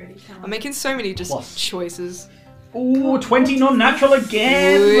 dexterity. Come on. I'm making so many just Plus. choices. Ooh, 20 non-natural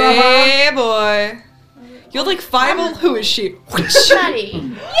again, brother. Yeah, boy. You're like Fireball. Who is she?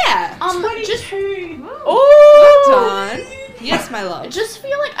 Maddie. Yeah. Just 22. Well done. Yes, my love. Just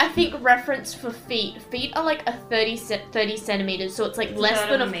feel like I think reference for feet. Feet are like a 30 centimeters, so it's like less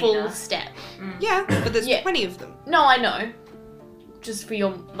third than of a a full meter. step. Yeah, but there's Yeah. 20 of them. No, I know. Just for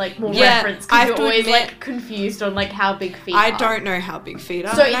your like more Yeah, reference, I because have you're to always admit- like confused on like how big feet I are. don't know how big feet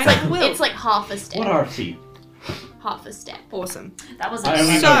are. So and it's I like never will. it's like half a step. What are feet? Half a step. Awesome. That was I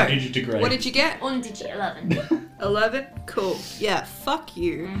only So, know digitigrade. What did you get? Undigit 11. 11? Cool. Yeah, fuck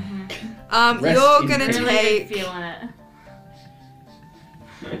you. Rest You're in gonna peace. really big take... feeling it.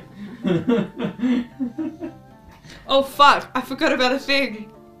 Oh fuck, I forgot about a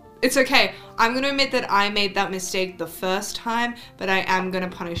thing. It's okay. I'm gonna admit that I made that mistake the first time, but I am gonna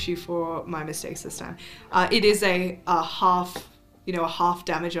punish you for my mistakes this time. It is a half, a half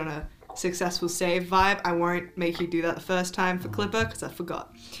damage on a successful save vibe. I won't make you do that the first time for Clipper, because I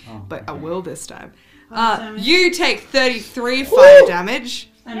forgot. Oh, But I okay. will this time. Damage. You take 33 fire damage,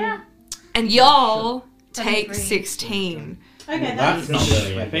 And- and y'all take 33. 16. Okay, Well, that's that's not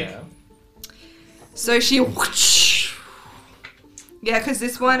really epic. So she... Yeah, because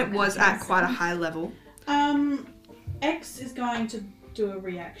this one was at quite a high level. X is going to do a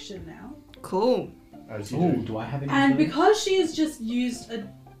reaction now. Cool. As you Ooh, do. do I have any? And of those? because she has just used a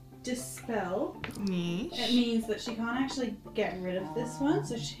dispel, it Yeesh. means that she can't actually get rid of this one.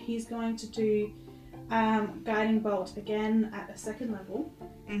 So he's going to do Guiding Bolt again at a second level.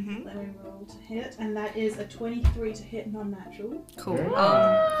 Mm-hmm. Let me roll to hit. And that is a 23 to hit non-natural. Cool.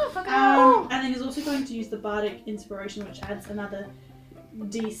 And then he's also going to use the Bardic Inspiration, which adds another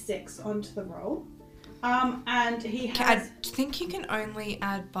D6 onto the roll. And he I has... think you can only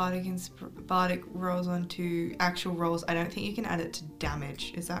add bardic rolls onto actual rolls. I don't think you can add it to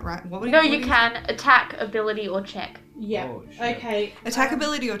damage. Is that right? What would No, what you is- can attack, ability, or check. Yeah. Oh, shit. Okay. Attack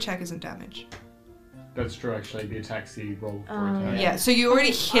ability or check isn't damage. That's true, actually. The attack's the roll for Oh, attack. Yeah, so you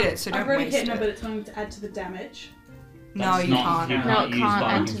already hit it, so don't I've already waste hit no, it. but it's going to add to the damage. No, That's you not- can't. No, it use can't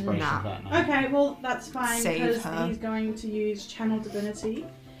Bardic add to the- Inspiration Nah. for that, no. Okay, well, that's fine Save because her. he's going to use Channel Divinity,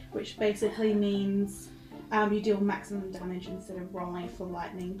 which basically means you deal maximum damage instead of rolling for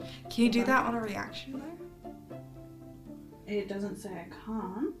lightning. Can you do that on a reaction though? It doesn't say I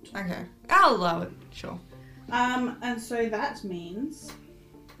can't. Okay, I'll allow it. Sure. And so that means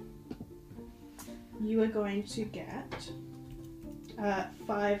you are going to get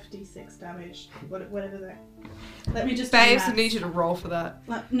 5d6 damage, whatever that. Let me just. do Babes, I maths. need you to roll for that.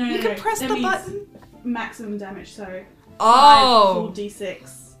 No, You can press that the means button. Maximum damage, so 5 Oh, full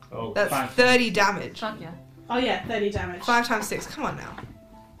d6. Oh, that's fine. 30 damage. Fuck yeah. Oh yeah, 30 damage. 5 times 6. Come on now.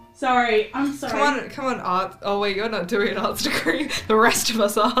 Sorry, I'm sorry. Come on, art. Oh wait, you're not doing an arts degree. The rest of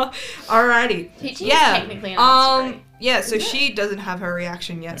us are. Alrighty. Teaching Yeah. is technically an arts degree. Yeah. So she doesn't have her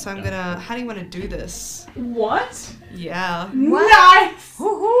reaction yet. So I'm gonna. How do you want to do this? What? Yeah. Nice.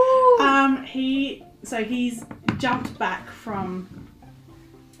 He's jumped back from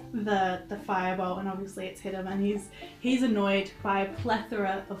the firebolt, and obviously it's hit him, and he's annoyed by a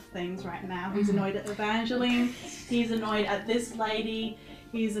plethora of things right now. He's annoyed at Evangeline. He's annoyed at this lady.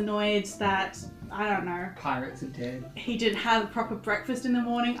 He's annoyed that I don't know. Pirates are dead. He didn't have proper breakfast in the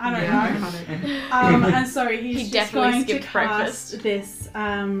morning. I don't Yeah. know. And so he's He just definitely going to skipped cast breakfast. this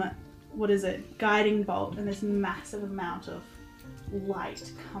what is it? Guiding bolt, and this massive amount of light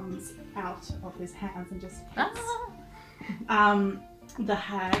comes out of his hands and just hits Ah. the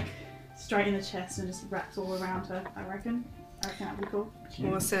hag straight in the chest and just wraps all around her, I reckon. I reckon that'd be cool.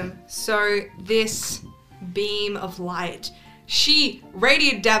 Awesome. So this beam of light,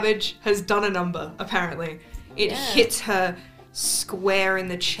 radiant damage has done a number, apparently. It hits her square in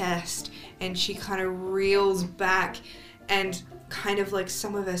the chest, and she kind of reels back, and kind of like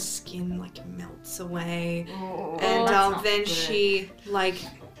some of her skin like melts away. And then she like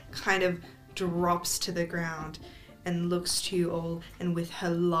kind of drops to the ground and looks to you all, and with her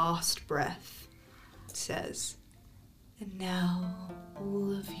last breath says, "And now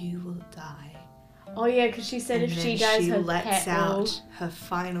all of you will die." Oh yeah, because she said And if then she dies, she her lets pet out will. her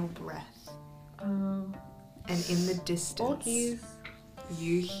final breath. And in the distance,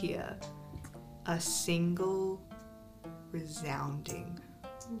 you hear a single resounding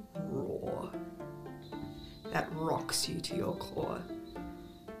roar that rocks you to your core.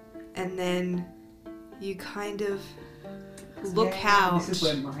 And then you kind of look out This is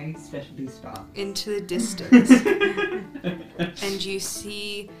where my specialty starts. into the distance and you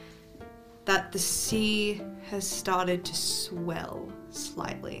see that the sea has started to swell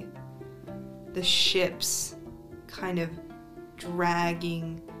slightly. The ship's kind of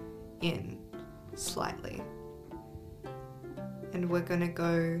dragging in slightly. And we're gonna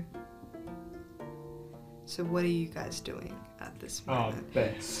go. So what are you guys doing at this moment?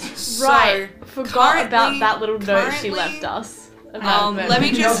 Best. So, Right. Forgot about currently- that little note she currently, left us. About let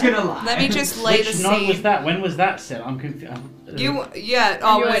me just Not gonna lie. let me just lay the Which note was scene. that? When was that set? I'm confused. You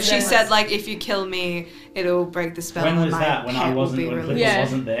when she there. said like if you kill me, it'll break the spell. When and was my that? When I pet will wasn't. be When released. Clipper Yeah.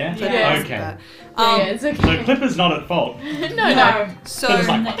 wasn't there. Yeah. Okay. Yeah, it's So okay. Clipper's not at fault. No. So Clipper's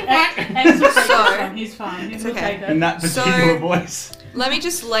like, X will take So- this one. He's fine. It's He'll okay. take in it. that So- particular voice. let me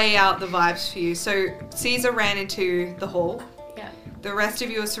just lay out the vibes for you. So Caesar ran into the hall. Yeah. The rest of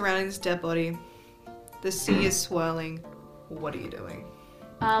you are surrounding this dead body. The sea is swirling. What are you doing?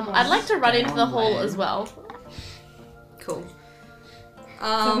 I'd like to run into the hall as well. Cool.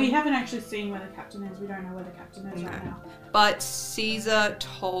 So we haven't actually seen where the captain is. We don't know where the captain is right now. But Caesar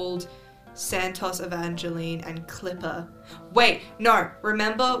told Santos, Evangeline, and Clipper. Wait, no.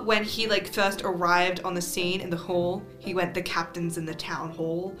 Remember when he like first arrived on the scene in the hall? He went the captain's in the town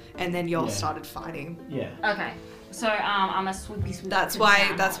hall, and then y'all Yeah. started fighting. Yeah. Okay. So I'm a swoopy swoop. That's to the why.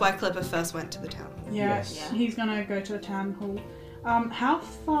 town That's hall. why Clipper first went to the town hall. Yeah, Yes. he's gonna go to a town hall. How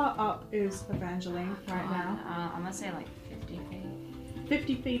far up is Evangeline right now? I'm gonna say like 50 feet.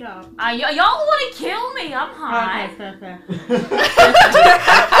 50 feet up. Y'all want to kill me? I'm high. Okay, fair.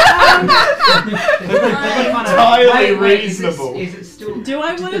 Entirely reasonable. Is it still? Do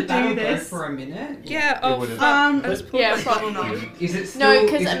I did wanna the battle do go this? for a minute? Yeah. It would've- Let's put Yeah, my button probably. on. Is it still? No,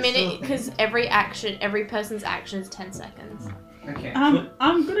 because is a it minute, still- because every person's action is 10 seconds. Okay.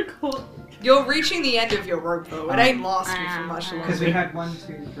 I'm gonna call. You're reaching the end of your rope though. It ain't lasting for much Because longer. we had 1,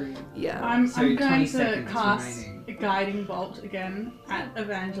 2, 3. Yeah. I'm So going 20 to seconds cast remaining. a guiding bolt again at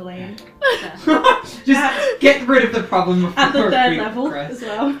Evangeline Just get rid of the problem before at the third we level progress. as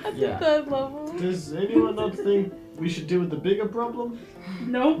well. Yeah. Third level. Does anyone not think we should deal with the bigger problem?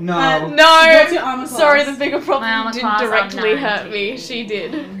 Nope. No. What's your armor class? Sorry, the bigger My problem armor didn't class, I'm directly hurt 19. me. She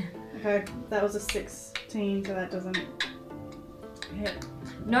did. Okay, that was a 16, so that doesn't hit.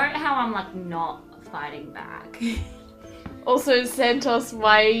 Note how I'm like not fighting back. Also, Santos,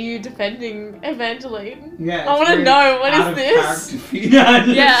 why are you defending Evangeline? Yeah. I want to know, what is this? Yeah.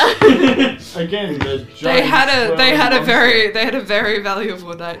 Again, the They had a giant very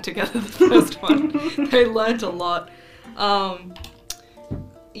valuable night together. The first one, they learned a lot.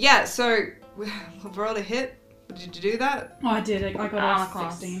 Yeah. So we rolled a hit. Did you do that? Oh, I did. I got Armor a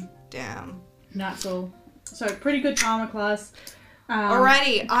class. 16. Damn. That's all. So pretty good armor class. Alrighty,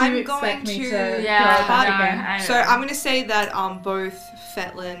 do you I'm expect going me to. to Yeah, throw that no, again? I So know. I'm going to say that both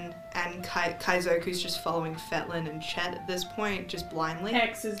Fetlin and Kaizoku's just following Fetlin and Chet at this point, just blindly.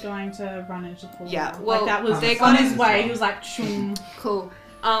 X is going to run into the pool. Yeah, now. well, like that was they on got his as way. well. He was like, shoom. Cool.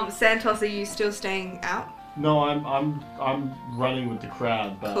 Santos, are you still staying out? No, I'm running with the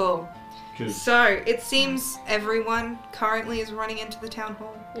crowd, but Cool. 'cause So it seems everyone currently is running into the town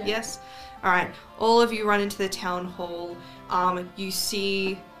hall. Yeah. Yes. All right. All of you run into the town hall. You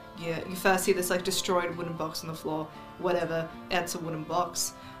see, you first see this like destroyed wooden box on the floor. Whatever. It's a wooden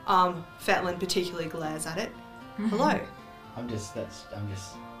box. Fetlin particularly glares at it. Hello. I'm just.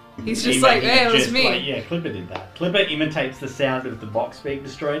 He's just like, hey, it was Just me. like, yeah, Clipper did that. Clipper imitates the sound of the box being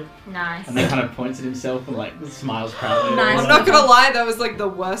destroyed, Nice. and then kind of points at himself and like smiles proudly. Nice. I'm not gonna lie, that was like the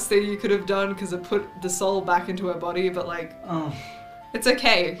worst thing you could have done because it put the soul back into her body. But like, Oh, it's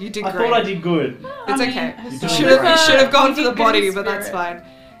okay. You did I great. thought I did good. It's I mean, okay. it's You all Should right. have should have gone You for the did good body, in but that's spirit. fine.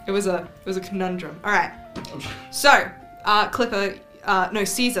 It was a conundrum. All right. So, Clipper, no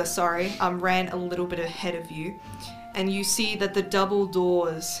Caesar, sorry, ran a little bit ahead of you, and you see that the double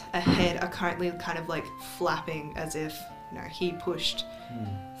doors ahead are currently kind of like flapping as if, he pushed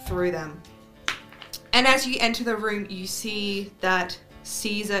through them. And as you enter the room, you see that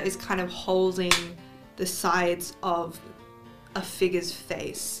Caesar is kind of holding the sides of a figure's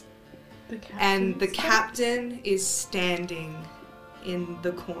face. And the captain is standing in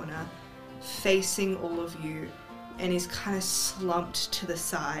the corner, facing all of you, and is kind of slumped to the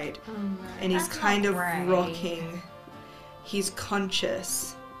side. And he's kind of rocking. He's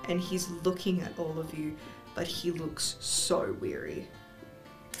conscious, and he's looking at all of you, but he looks so weary.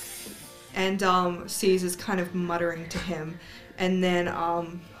 And Caesar's kind of muttering to him, and then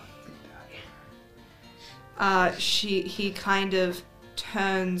he kind of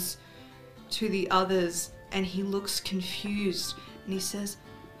turns to the others, and he looks confused, and he says,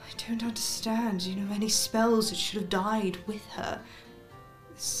 "I don't understand. Do you know any spells that should have died with her?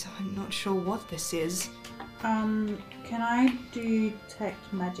 So I'm not sure what this is." Can I do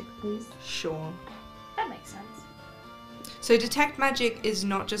detect magic, please? Sure. That makes sense. So detect magic is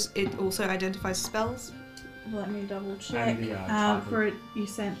not just, it also identifies spells? Let me double check. And the, type For it, you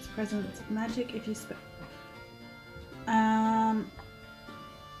sense presence of magic if you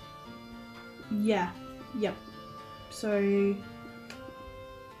Yep. So you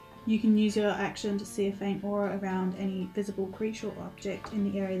can use your action to see a faint aura around any visible creature or object in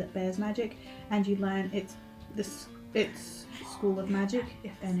the area that bears magic, and you learn its school of magic,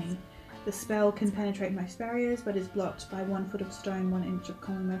 if any. The spell can penetrate most barriers, but is blocked by 1 foot of stone, 1 inch of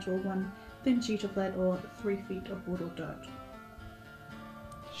common metal, 1 thin sheet of lead, or 3 feet of wood or dirt.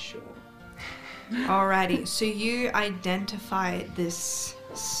 Sure. Alrighty, so you identify this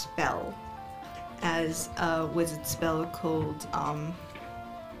spell as a wizard spell called,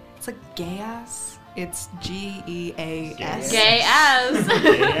 it's like Geas. It's Geas. Gay as.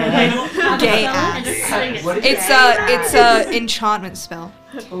 Geas. It's a enchantment spell.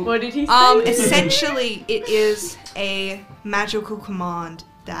 What did he say? Essentially, it is a magical command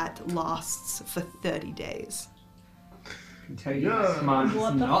that lasts for 30 days. I can tell you this command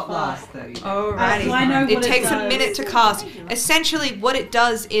does not last 30 days. Alrighty. So I know It what takes it a does. minute to cast. Essentially, what it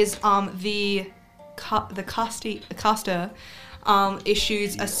does is the caster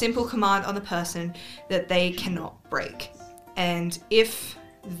issues a simple command on the person that they cannot break. And if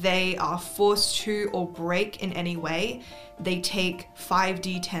they are forced to or break in any way, they take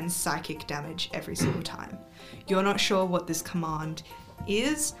 5d10 psychic damage every single time. You're not sure what this command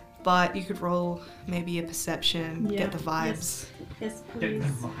is, but you could roll maybe a perception, Yeah. get the vibes. Yes, Get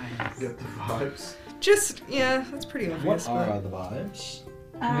please. the vibes. Get the vibes. Just, yeah, that's pretty obvious. What but- are the vibes?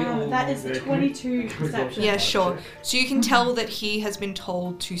 That is 22 perception. Yeah, sure. So you can tell that he has been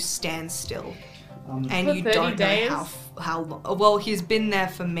told to stand still. And For you 30 don't days? know how long. Well, he's been there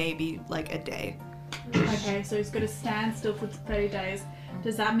for maybe like a day. Okay, so he's got to stand still for 30 days.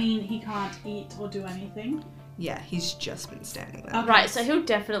 Does that mean he can't eat or do anything? Yeah, he's just been standing there. Okay. Right, so he'll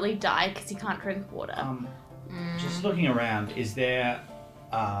definitely die because he can't drink water. Just looking around, is there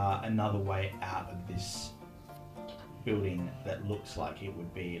another way out of this building that looks like it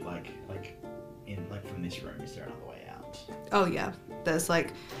would be like from this room? Is there another way out? Oh yeah, there's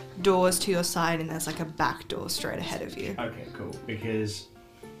like doors to your side and there's like a back door straight ahead of you. Okay, cool. Because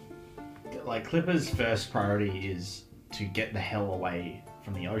like Clipper's first priority is to get the hell away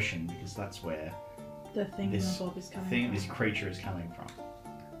from the ocean, because that's where The thing this in the bob is coming from. this creature is coming from.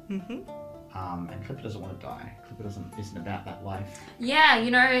 Mm-hmm. And Clipper doesn't want to die. Clipper isn't about that life. Yeah,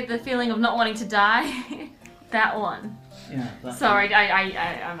 you know, the feeling of not wanting to die. That one. Yeah. Sorry,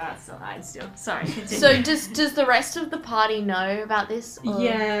 I'm outside still. Sorry, continue. So does the rest of the party know about this? Or?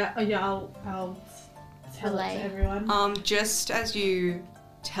 Yeah, I'll tell it Relay. to everyone. Just as you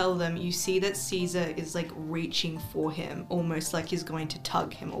tell them, you see that Caesar is like reaching for him, almost like he's going to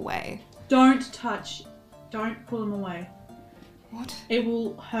tug him away. Don't pull him away. What? It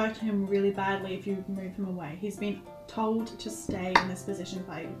will hurt him really badly if you move him away. He's been told to stay in this position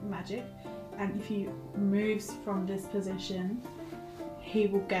by magic, and if he moves from this position, he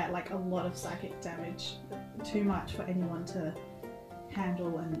will get like a lot of psychic damage. Too much for anyone to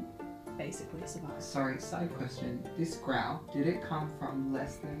handle and basically survive. Sorry, side question. This growl, did it come from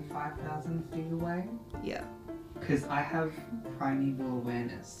less than 5,000 feet away? Yeah. Because I have primeval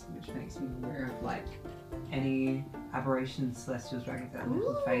awareness, which makes me aware of like any aberrations, celestials, dragons,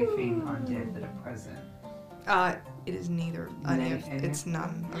 elementals, fae, fiend, undead that are present. It is neither. It's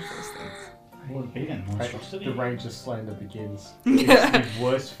none of those things. What would be then? Monstrosity? The Ranger Slander begins. It's the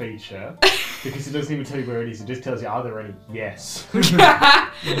worst feature because it doesn't even tell you where it is. It just tells you, are there any? Yes. Okay.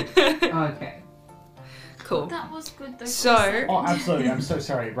 Cool. That was good though. So, Oh, absolutely. I'm so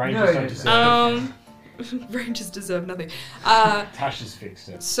sorry. Rangers don't deserve Rangers deserve nothing. Tash has fixed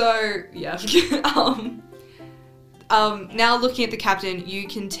it. So yeah. Now looking at the captain, you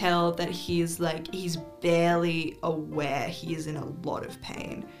can tell that he's barely aware he is in a lot of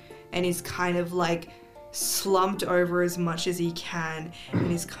pain, and he's kind of like slumped over as much as he can, and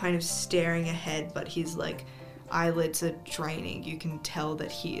he's kind of staring ahead, but his like eyelids are draining. You can tell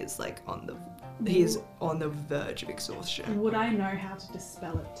that he is like on the verge of exhaustion. Would I know how to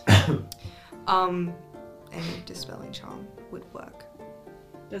dispel it? Any dispelling charm would work.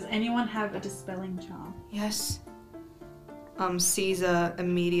 Does anyone have a dispelling charm? Yes. Caesar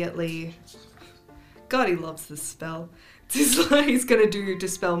immediately. God, he loves this spell. He's gonna do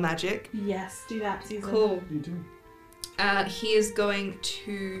dispel magic. Yes, do that, Caesar. Cool. You do. He is going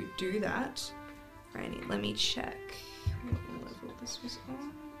to do that. Rainy, let me check what level this was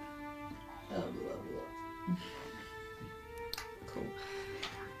on. Cool.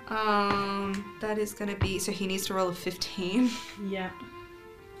 That is gonna be, so he needs to roll a 15. Yeah.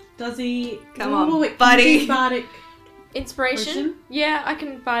 Does he? Come on, wait, buddy. can you do bardic? Inspiration? Potion? Yeah, I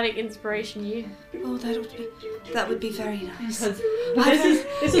can bardic inspiration you. Oh, that would be very nice. Because It this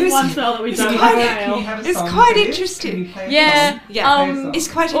was- is one spell that we it's don't quite- fail. It's quite interesting. Yeah. Yeah, it's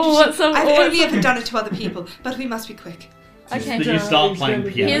quite Oh, interesting. what's up- I've what's only up? ever done it to other people, but we must be quick. Okay. That you start playing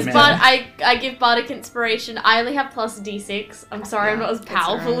piano. Here's man. I give bardic inspiration. I only have plus d6. I'm sorry, I'm Yeah, not as that's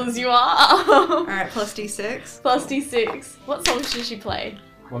powerful alright. as you are. Alright, plus d6. Plus d6. What song should she play?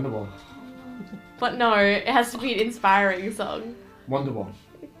 Wonderwall. But no, it has to be an inspiring song. Wonderwall.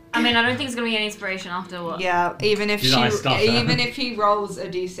 I mean, I don't think it's gonna be any inspiration after what. Yeah, even if Did I stutter? even if he rolls a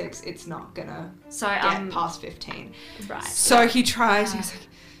d6, it's not gonna So get past 15. Right. So he tries. He's like,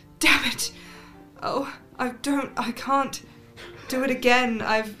 "Damn it! Oh, I can't do it again.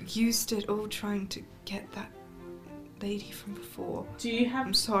 I've used it all trying to get that lady from before. Do you have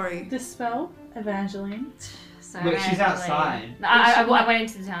I'm sorry." dispel, Evangeline? So Wait, she's Evangeline- outside. I went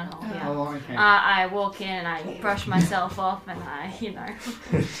into the town hall. Yeah. Oh, okay. I walk in and I brush myself off and I, and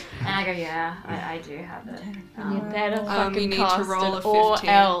I go, yeah, I do have it. You better you fucking need to cast roll it a or 15.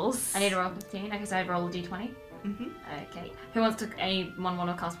 else. I need to roll 15. Okay, so I roll a d20. Mm-hmm. Okay. Who wants to? Anyone want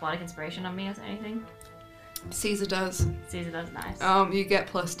to cast bardic inspiration on me or anything? Caesar does. Caesar does, nice. You get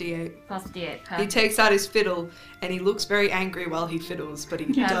plus d8. Plus d8. He Perfect. takes out his fiddle and he looks very angry while he fiddles, but he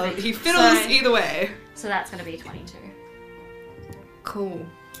Perfect. he fiddles So- either way. So that's gonna be 22. Cool.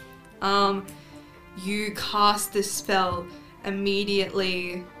 You cast this spell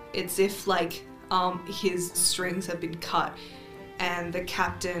immediately. It's if like his strings have been cut, and the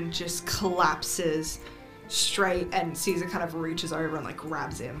captain just collapses straight, and Caesar kind of reaches over and like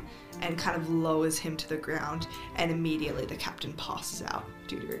grabs him and kind of lowers him to the ground, and immediately the captain passes out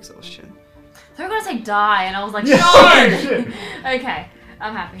due to exhaustion. They were gonna say die, and I was like, Yeah, no. shit. Okay,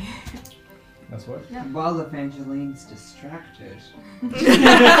 I'm happy. That's what. While Evangeline's distracted.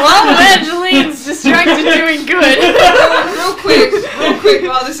 Well, Evangeline's distracted doing good. real quick,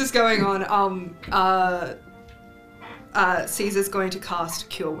 while this is going on, Caesar's going to cast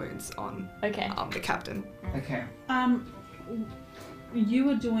Cure Wounds on Okay. the captain. Okay. You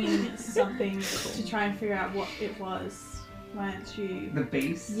were doing something to try and figure out what it was, weren't you? The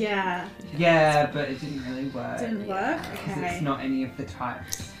beast? Yeah. Yeah, but it didn't really work. Didn't work? Because Okay. it's not any of the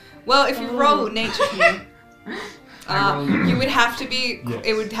types. Well, if you Oh. roll nature here, I roll- you would have to be. Yes.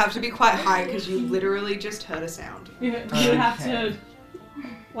 It would have to be quite high because you literally just heard a sound. You have to, Okay.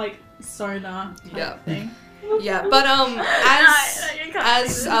 like, sonar type Yeah. thing. Yeah, but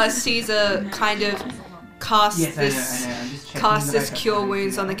as Caesar kind of casts Yes, this I know. I'm just checking casts that I this don't cure have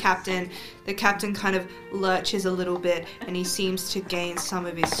wounds on the anything captain kind of lurches a little bit, and he seems to gain some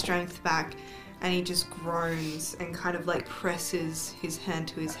of his strength back, and he just groans and kind of like presses his hand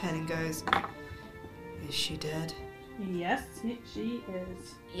to his head and goes, "Is she dead?" Yes, she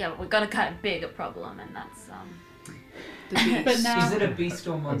is. Yeah, we've got a kind of bigger problem, and that's The beast. But now- Is it a beast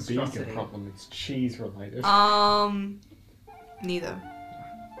or A bigger monstrosity? problem. It's cheese related. Neither.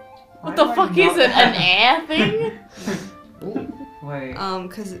 What the Why fuck do I is it? not An have- air thing? Wait.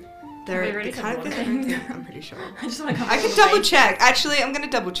 Because Have they're we already they kind said of get one? everything. I'm pretty sure. I just want to come. I can double check. Actually, I'm gonna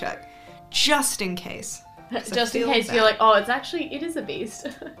double check, just in case. Just in feel case bad. you're like, oh, it is a beast.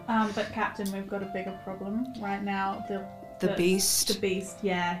 But Captain, we've got a bigger problem right now. The beast. The beast,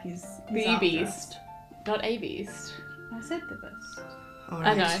 yeah, he's The after beast. Not a beast. us. I said the beast.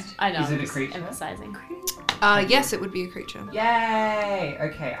 I know. Is it a just creature? Emphasizing. Yes, it would be a creature. Yay!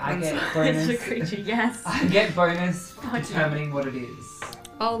 Okay, I get It's bonus. a creature, yes. I get bonus for Fuck determining what it is.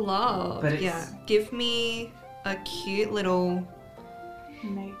 Oh, love. But it's- Yeah. Give me a cute little.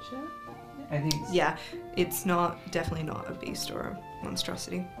 Nature. I think. Yeah, it's definitely not a beast or a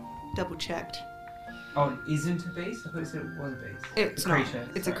monstrosity. Double checked. Oh, it isn't a beast? I thought you said it was a beast. It's a not. creature.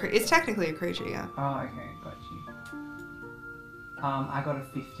 It's sorry. it's technically a creature, yeah. Oh, okay, got you. I got a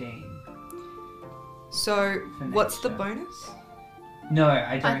 15. So, For what's the nature. bonus? No,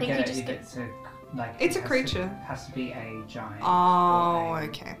 I don't think get you it just if get- it's a like. It's it a has creature. To, has to be a giant. Oh, or a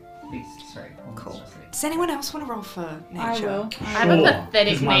okay. Beast, sorry. or Cool. monstrosity. Does anyone else want to roll for nature? I will. I have a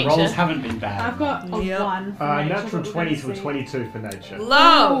pathetic 'cause my nature. rolls haven't been bad. I've got a Yep. 1 for nature, Natural but we're 20 gonna to a see. 22 for nature.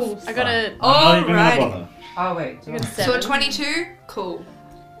 Love! I got a. I'm not even gonna Alrighty. bother. Oh wait. I got a So a 7. 22? Cool.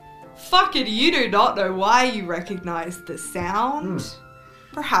 Fucking, you do not know why you recognize the sound.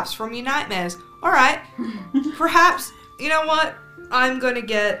 Perhaps from your nightmares. Alright. Perhaps, you know what? I'm gonna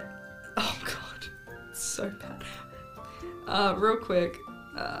get... Oh god. It's so bad. Real quick.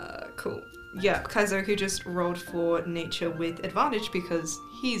 Cool. Yeah, Kaizoku just rolled for nature with advantage because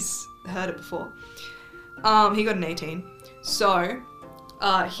he's heard it before. He got an 18. So,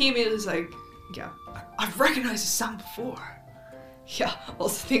 he immediately was like, yeah, I've recognized this sound before. Yeah,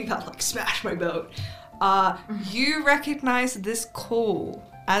 also think that like smashed my boat. You recognize this call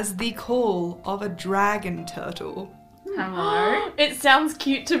as the call of a dragon turtle. Hello. It sounds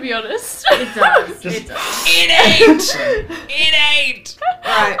cute, to be honest. It does. Just- It does. It ain't! It ain't!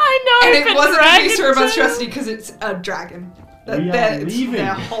 Right. I know. And it but wasn't a dragon beast or a too. monstrosity because it's a dragon. We are It's leaving.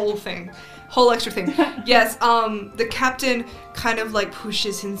 their whole thing. Whole extra thing. Yes, the captain kind of like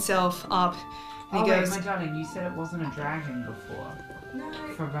pushes himself up and Oh he wait, goes, my darling, you said it wasn't a dragon before. no.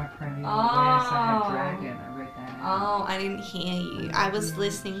 For my premium Oh. awareness, I had dragon. I read that. Oh, I didn't hear you. I was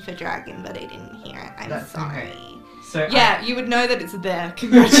listening for dragon, but I didn't hear it. I'm That's sorry. okay. So Yeah, you would know that it's there.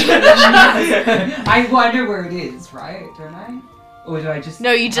 Congratulations. I know where it is, right? Don't I? Or do I just?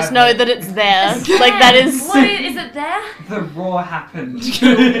 No, you just have know the- that it's there. Like that is. What is it there? The roar happened.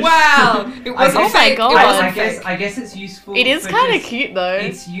 Wow. It wasn't Oh my fake. God. It wasn't I guess fake. I guess it's useful. It is for kind of just- cute though.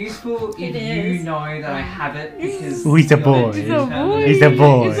 It's useful if It you is. know that I have it because Oh, he's a you're boy. the He's a determined He's a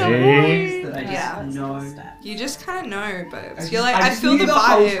boy. He's a boy. that I just Yeah. know. You just kind of know, but I you're just- like, I just feel knew the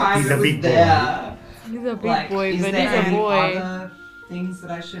whole vibe. time He's it a was big boy. there. He's a big Like, boy, is but there he's a any boy. other things that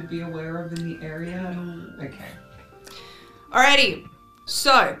I should be aware of in the area? Okay. Alrighty.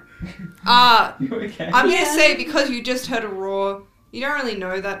 So, You okay? I'm gonna say because you just heard a roar, you don't really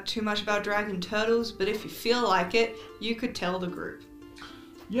know that too much about dragon turtles, but if you feel like it, you could tell the group.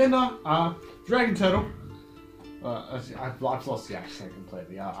 Yeah, no. Dragon turtle. I've lost the accent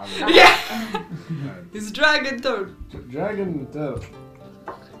completely. Yeah. It's a dragon turtle. Dragon turtle.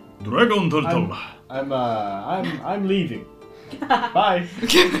 Dragon turtle. I'm leaving. Bye.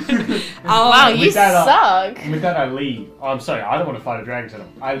 Wow, you with that, suck. With that, I leave. Oh, I'm sorry. I don't want to fight a dragon turtle.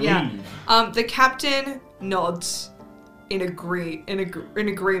 I Yeah. leave. The captain nods in agreement,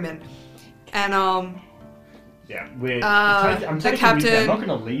 and Yeah, we're. the I'm taking with you. I'm captain- not going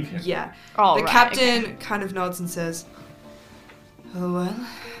to leave him. yeah, Oh, the right, captain okay. kind of nods and says, "Oh well,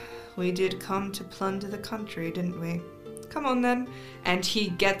 we did come to plunder the country, didn't we? Come on then." And he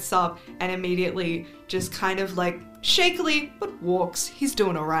gets up and immediately just kind of like shakily but walks. He's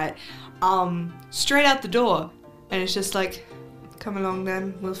doing all right. Straight out the door, and it's just like, "Come along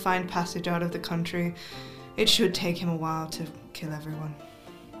then. We'll find passage out of the country. It should take him a while to kill everyone."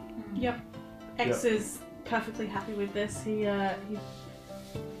 Yep. X is perfectly happy with this. He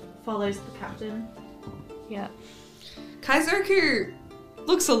follows the captain. Yeah. Kaizoku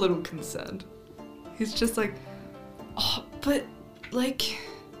looks a little concerned. He's just like, "Oh, but like,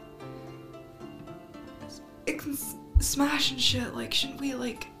 it can smash and shit. Like, shouldn't we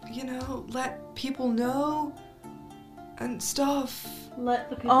like, you know, let people know and stuff?" Let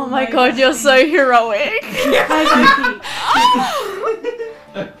the people Oh my know god, that you're he- so heroic.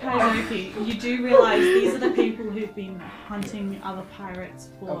 Kaizoki, you do realise these are the people who've been hunting other pirates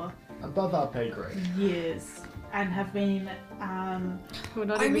for Above our pay grade. years and have been We're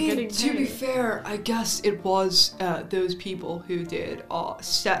not I even mean, getting to be paid. fair, I guess it was those people who did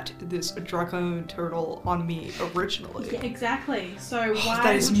set this dragon turtle on me originally. yeah, exactly. So why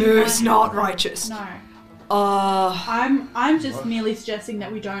That is would you most want- not righteous. No. I'm just merely suggesting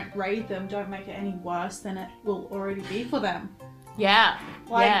that we don't raid them, don't make it any worse than it will already be for them. Yeah.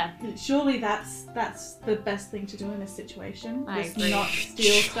 Like, Yeah. surely that's the best thing to do in this situation. I Just agree. not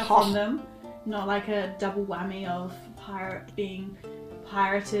steal stuff from them. Not like a double whammy of pirate being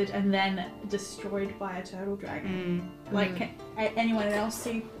pirated and then destroyed by a turtle dragon. Like, can anyone else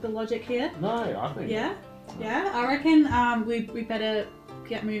see the logic here? No, I think. Yeah? Yeah? I reckon we better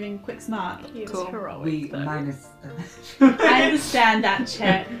get moving quick smart. He was Cool. heroic. We though. minus. I understand that,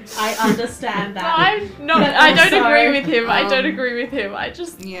 Chet. I understand that. I'm not. But I don't also, agree with him. I don't um, agree with him. I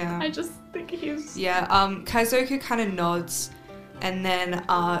just yeah. think he's. Yeah, Kaizoku kind of nods And then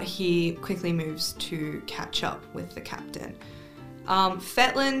he quickly moves to catch up with the captain.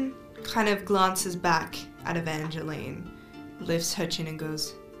 Fetlin kind of glances back at Evangeline, lifts her chin and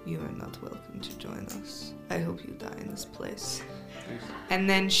goes, "You are not welcome to join us. I hope you die in this place." And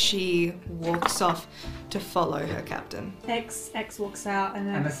then she walks off to follow her captain. X walks out and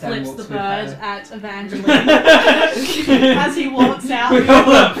then Emma Stan flips walks the with bird her. at Evangeline as he walks out.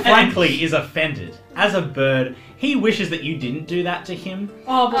 Philip, frankly, is offended. As a bird, he wishes that you didn't do that to him.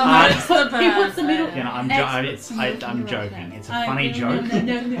 Oh, but it's the he puts the bird. middle. You know, I'm I'm joking. It's a funny joke.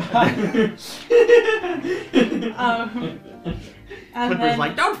 And Clipper's then,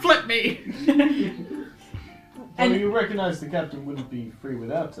 like, "Don't flip me!" Well, you recognise the captain wouldn't be free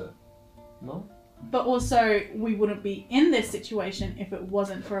without her, no? but also, we wouldn't be in this situation if it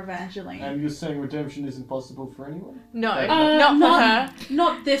wasn't for Evangeline. And you're saying redemption isn't possible for anyone? No, not not for her.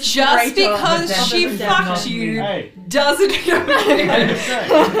 Not this. Just greater because of she redemption. fucked you Hey, doesn't I'm just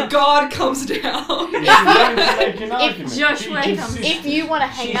saying. God comes down. If you're going to make an argument, Joshua be comes- consistent. If you want to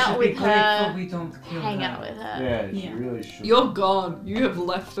She hang out should be with grateful her, we don't kill hang her. out with her. Yeah, Yeah. you really should. You're gone. You have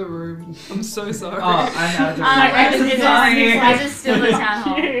left the room. I'm so sorry. Oh, I'm out of Is this still the town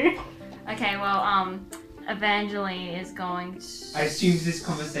hall? Okay, well, Evangeline is going to... I assume this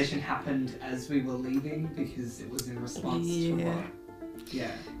conversation happened as we were leaving because it was in response to Yeah. what?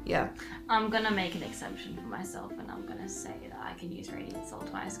 Yeah. Yeah. I'm gonna make an exception for myself and I'm gonna say that I can use Radiant Soul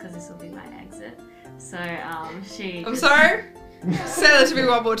twice because this will be my exit. So, she... I'm sorry? Say that to me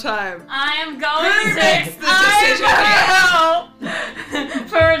one more time. I am going Who to... makes the decision?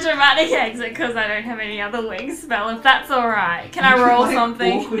 for a dramatic exit because I don't have any other wing spell, if that's alright. Can I roll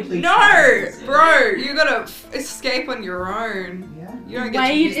something? No! Bro, you gotta escape on your own. Yeah. You don't get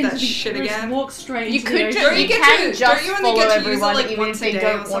to Wade use into that the shit just again. walk straight You into could the just, ocean. Don't you you get can to- just don't you only follow get to use it, everyone like, even once if a they day or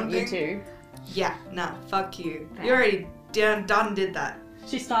don't want you something? to. Yeah, nah, fuck you. Fair. You already done did that.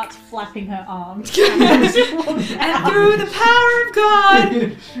 She starts flapping her arms. And through the power of God!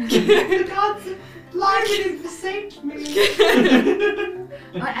 God's lightning forsake me.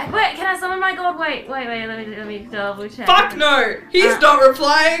 Wait, can I summon my god? Wait, let me double check. Fuck no! He's not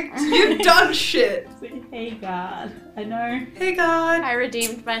replying! You've done shit! Hey God, I know. Hey God! I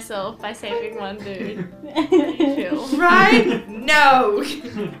redeemed myself by saving one dude. Chill. Right? No!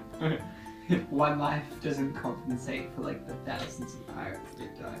 One life doesn't compensate for like the thousands of pirates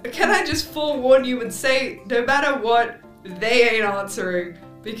that died. Can I just forewarn you and say, no matter what, they ain't answering.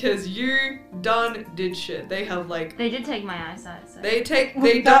 Because you did shit. They have like... They did take my eyesight, so... They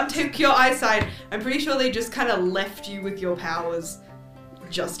don't take your eyesight. I'm pretty sure they just kind of left you with your powers.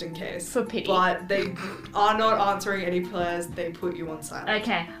 Just in case. For pity. But they are not answering any prayers. They put you on silent.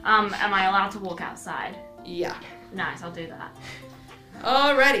 Okay, am I allowed to walk outside? Yeah. Nice, I'll do that.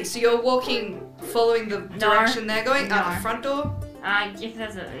 Alrighty, so you're walking, following the direction they're going, out No. the front door? If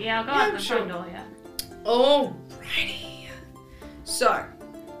there's a... Yeah, I'll go Yeah, out the sure. front door, yeah. Alrighty. So,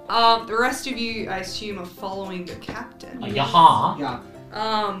 the rest of you, I assume, are following the captain. Yaha.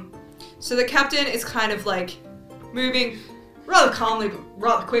 Yeah. So the captain is kind of like moving rather calmly but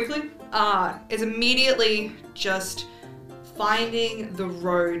rather quickly. Is immediately just finding the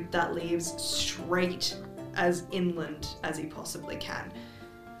road that leads straight as inland as he possibly can.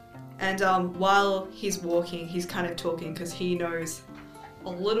 And while he's walking, he's kind of talking because he knows a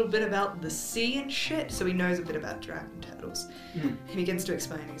little bit about the sea and shit, so he knows a bit about dragon turtles. Mm. He begins to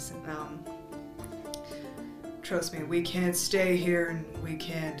explain, he's trust me, we can't stay here and we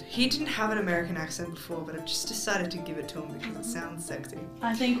can't... He didn't have an American accent before, but I've just decided to give it to him because it sounds sexy.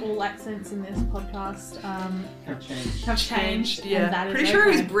 I think all accents in this podcast Have changed. have changed. Yeah, and that is pretty sure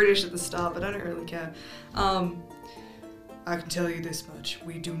he was okay. British at the start, but I don't really care. I can tell you this much.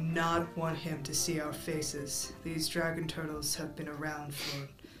 We do not want him to see our faces. These dragon turtles have been around for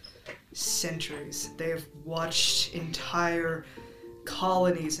centuries. They have watched entire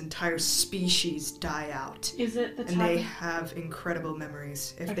colonies, entire species die out. Is it the And they type have incredible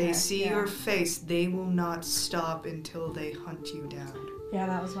memories. If Okay, they see yeah. your face, they will not stop until they hunt you down. Yeah,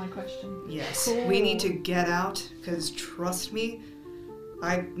 that was my question. Yes, Cool. we need to get out, because trust me,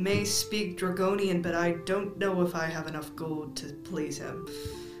 I may speak Dragonian, but I don't know if I have enough gold to please him,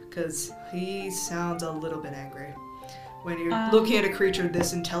 because he sounds a little bit angry. When you're looking at a creature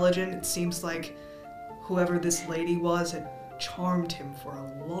this intelligent, it seems like whoever this lady was had charmed him for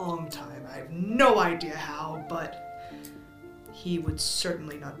a long time. I have no idea how, but he would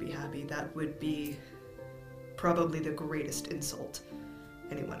certainly not be happy. That would be probably the greatest insult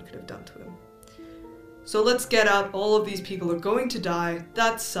anyone could have done to him. So let's get out. All of these people are going to die.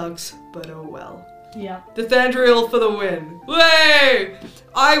 That sucks, but oh well. Yeah. The Thandriel for the win. Way!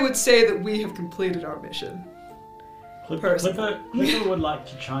 I would say that we have completed our mission. Clipper would like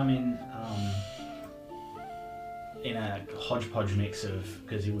to chime in a hodgepodge mix of,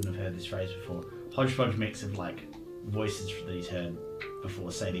 because he wouldn't have heard this phrase before, hodgepodge mix of like voices that he's heard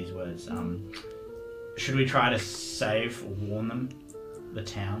before say these words. Should we try to save or warn them, the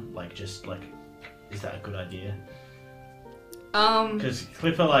town? Like, just like, is that a good idea? Because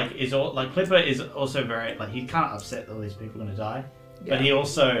Clipper is also very like, he's kind of upset that all these people are gonna die, but he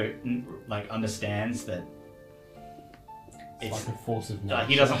also like understands that it's like a force of nature.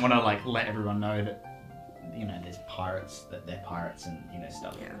 he doesn't want to like let everyone know that there's pirates, that they're pirates and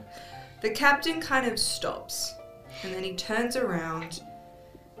stuff. Yeah. The captain kind of stops, and then he turns around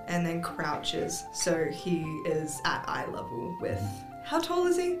and then crouches, so he is at eye level with... How tall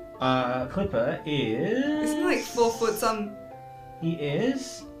is he? Clipper is... Isn't he like 4 foot some... He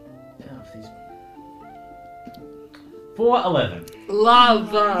is... 4'11".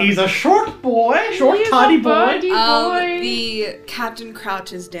 Lava! He's a short boy, tidy boy. The captain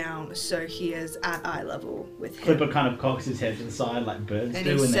crouches down, so he is at eye level with him. Clipper kind of cocks his head to the side like birds And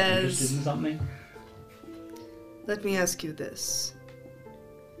do he when they're says, interested in something. Let me ask you this.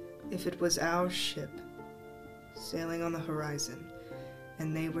 If it was our ship sailing on the horizon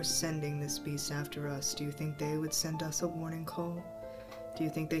and they were sending this beast after us, do you think they would send us a warning call? Do you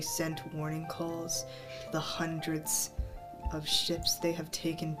think they sent warning calls to the hundreds of ships they have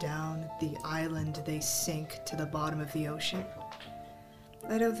taken down, the island they sink to the bottom of the ocean?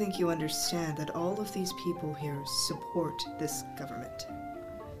 I don't think you understand that all of these people here support this government.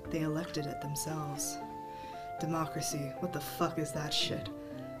 They elected it themselves. Democracy, what the fuck is that shit?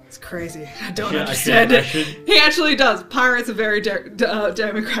 It's crazy. I don't understand it. He actually does. Pirates are very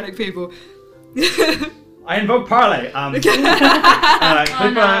democratic people. I invoke parlay.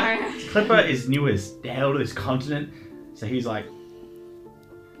 Clipper is new as hell to this continent, so he's like,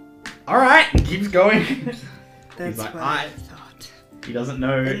 all right, and keeps going. That's like, what I thought. He doesn't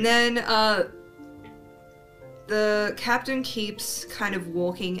know. And then the captain keeps kind of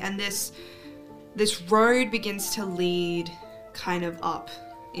walking, and this road begins to lead kind of up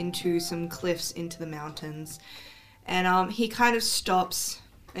into some cliffs into the mountains, and he kind of stops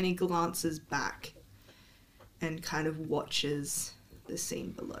and he glances back and kind of watches the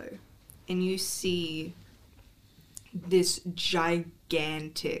scene below, and you see this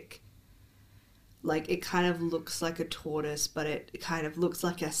gigantic, like, it kind of looks like a tortoise, but it kind of looks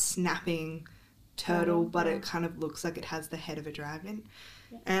like a snapping turtle, but it kind of looks like it has the head of a dragon.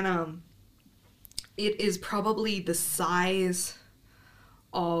 And it is probably the size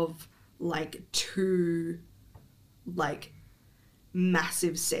of like 2 like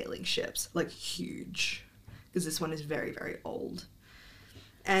massive sailing ships, like huge, because this one is very, very old.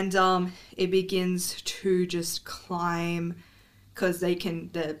 And it begins to just climb, because they're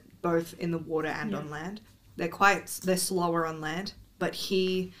both in the water and on land. They're slower on land, but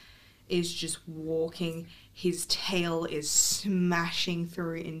he is just walking. His tail is smashing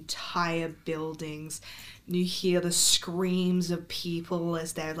through entire buildings. You hear the screams of people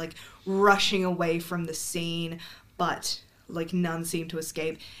as they're like rushing away from the scene, but like none seem to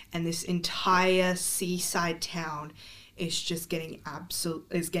escape. And this entire seaside town is just getting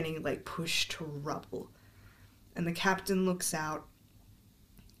like pushed to rubble. And the captain looks out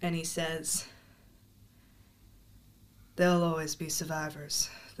and he says, "There'll always be survivors.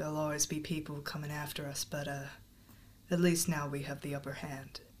 There'll always be people coming after us, but at least now we have the upper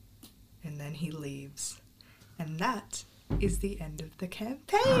hand." And then he leaves. And that is the end of the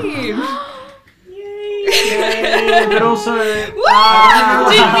campaign. Yay! But also, did we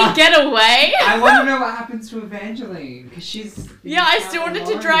get away? I want to know what happens to Evangeline, because she's... Yeah, I still wanted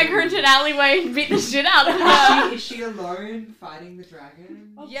to drag her into an alleyway and beat the shit out of her. Is she alone fighting the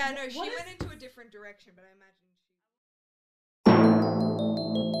dragon? Yeah, no, she went into a different direction, but I imagine...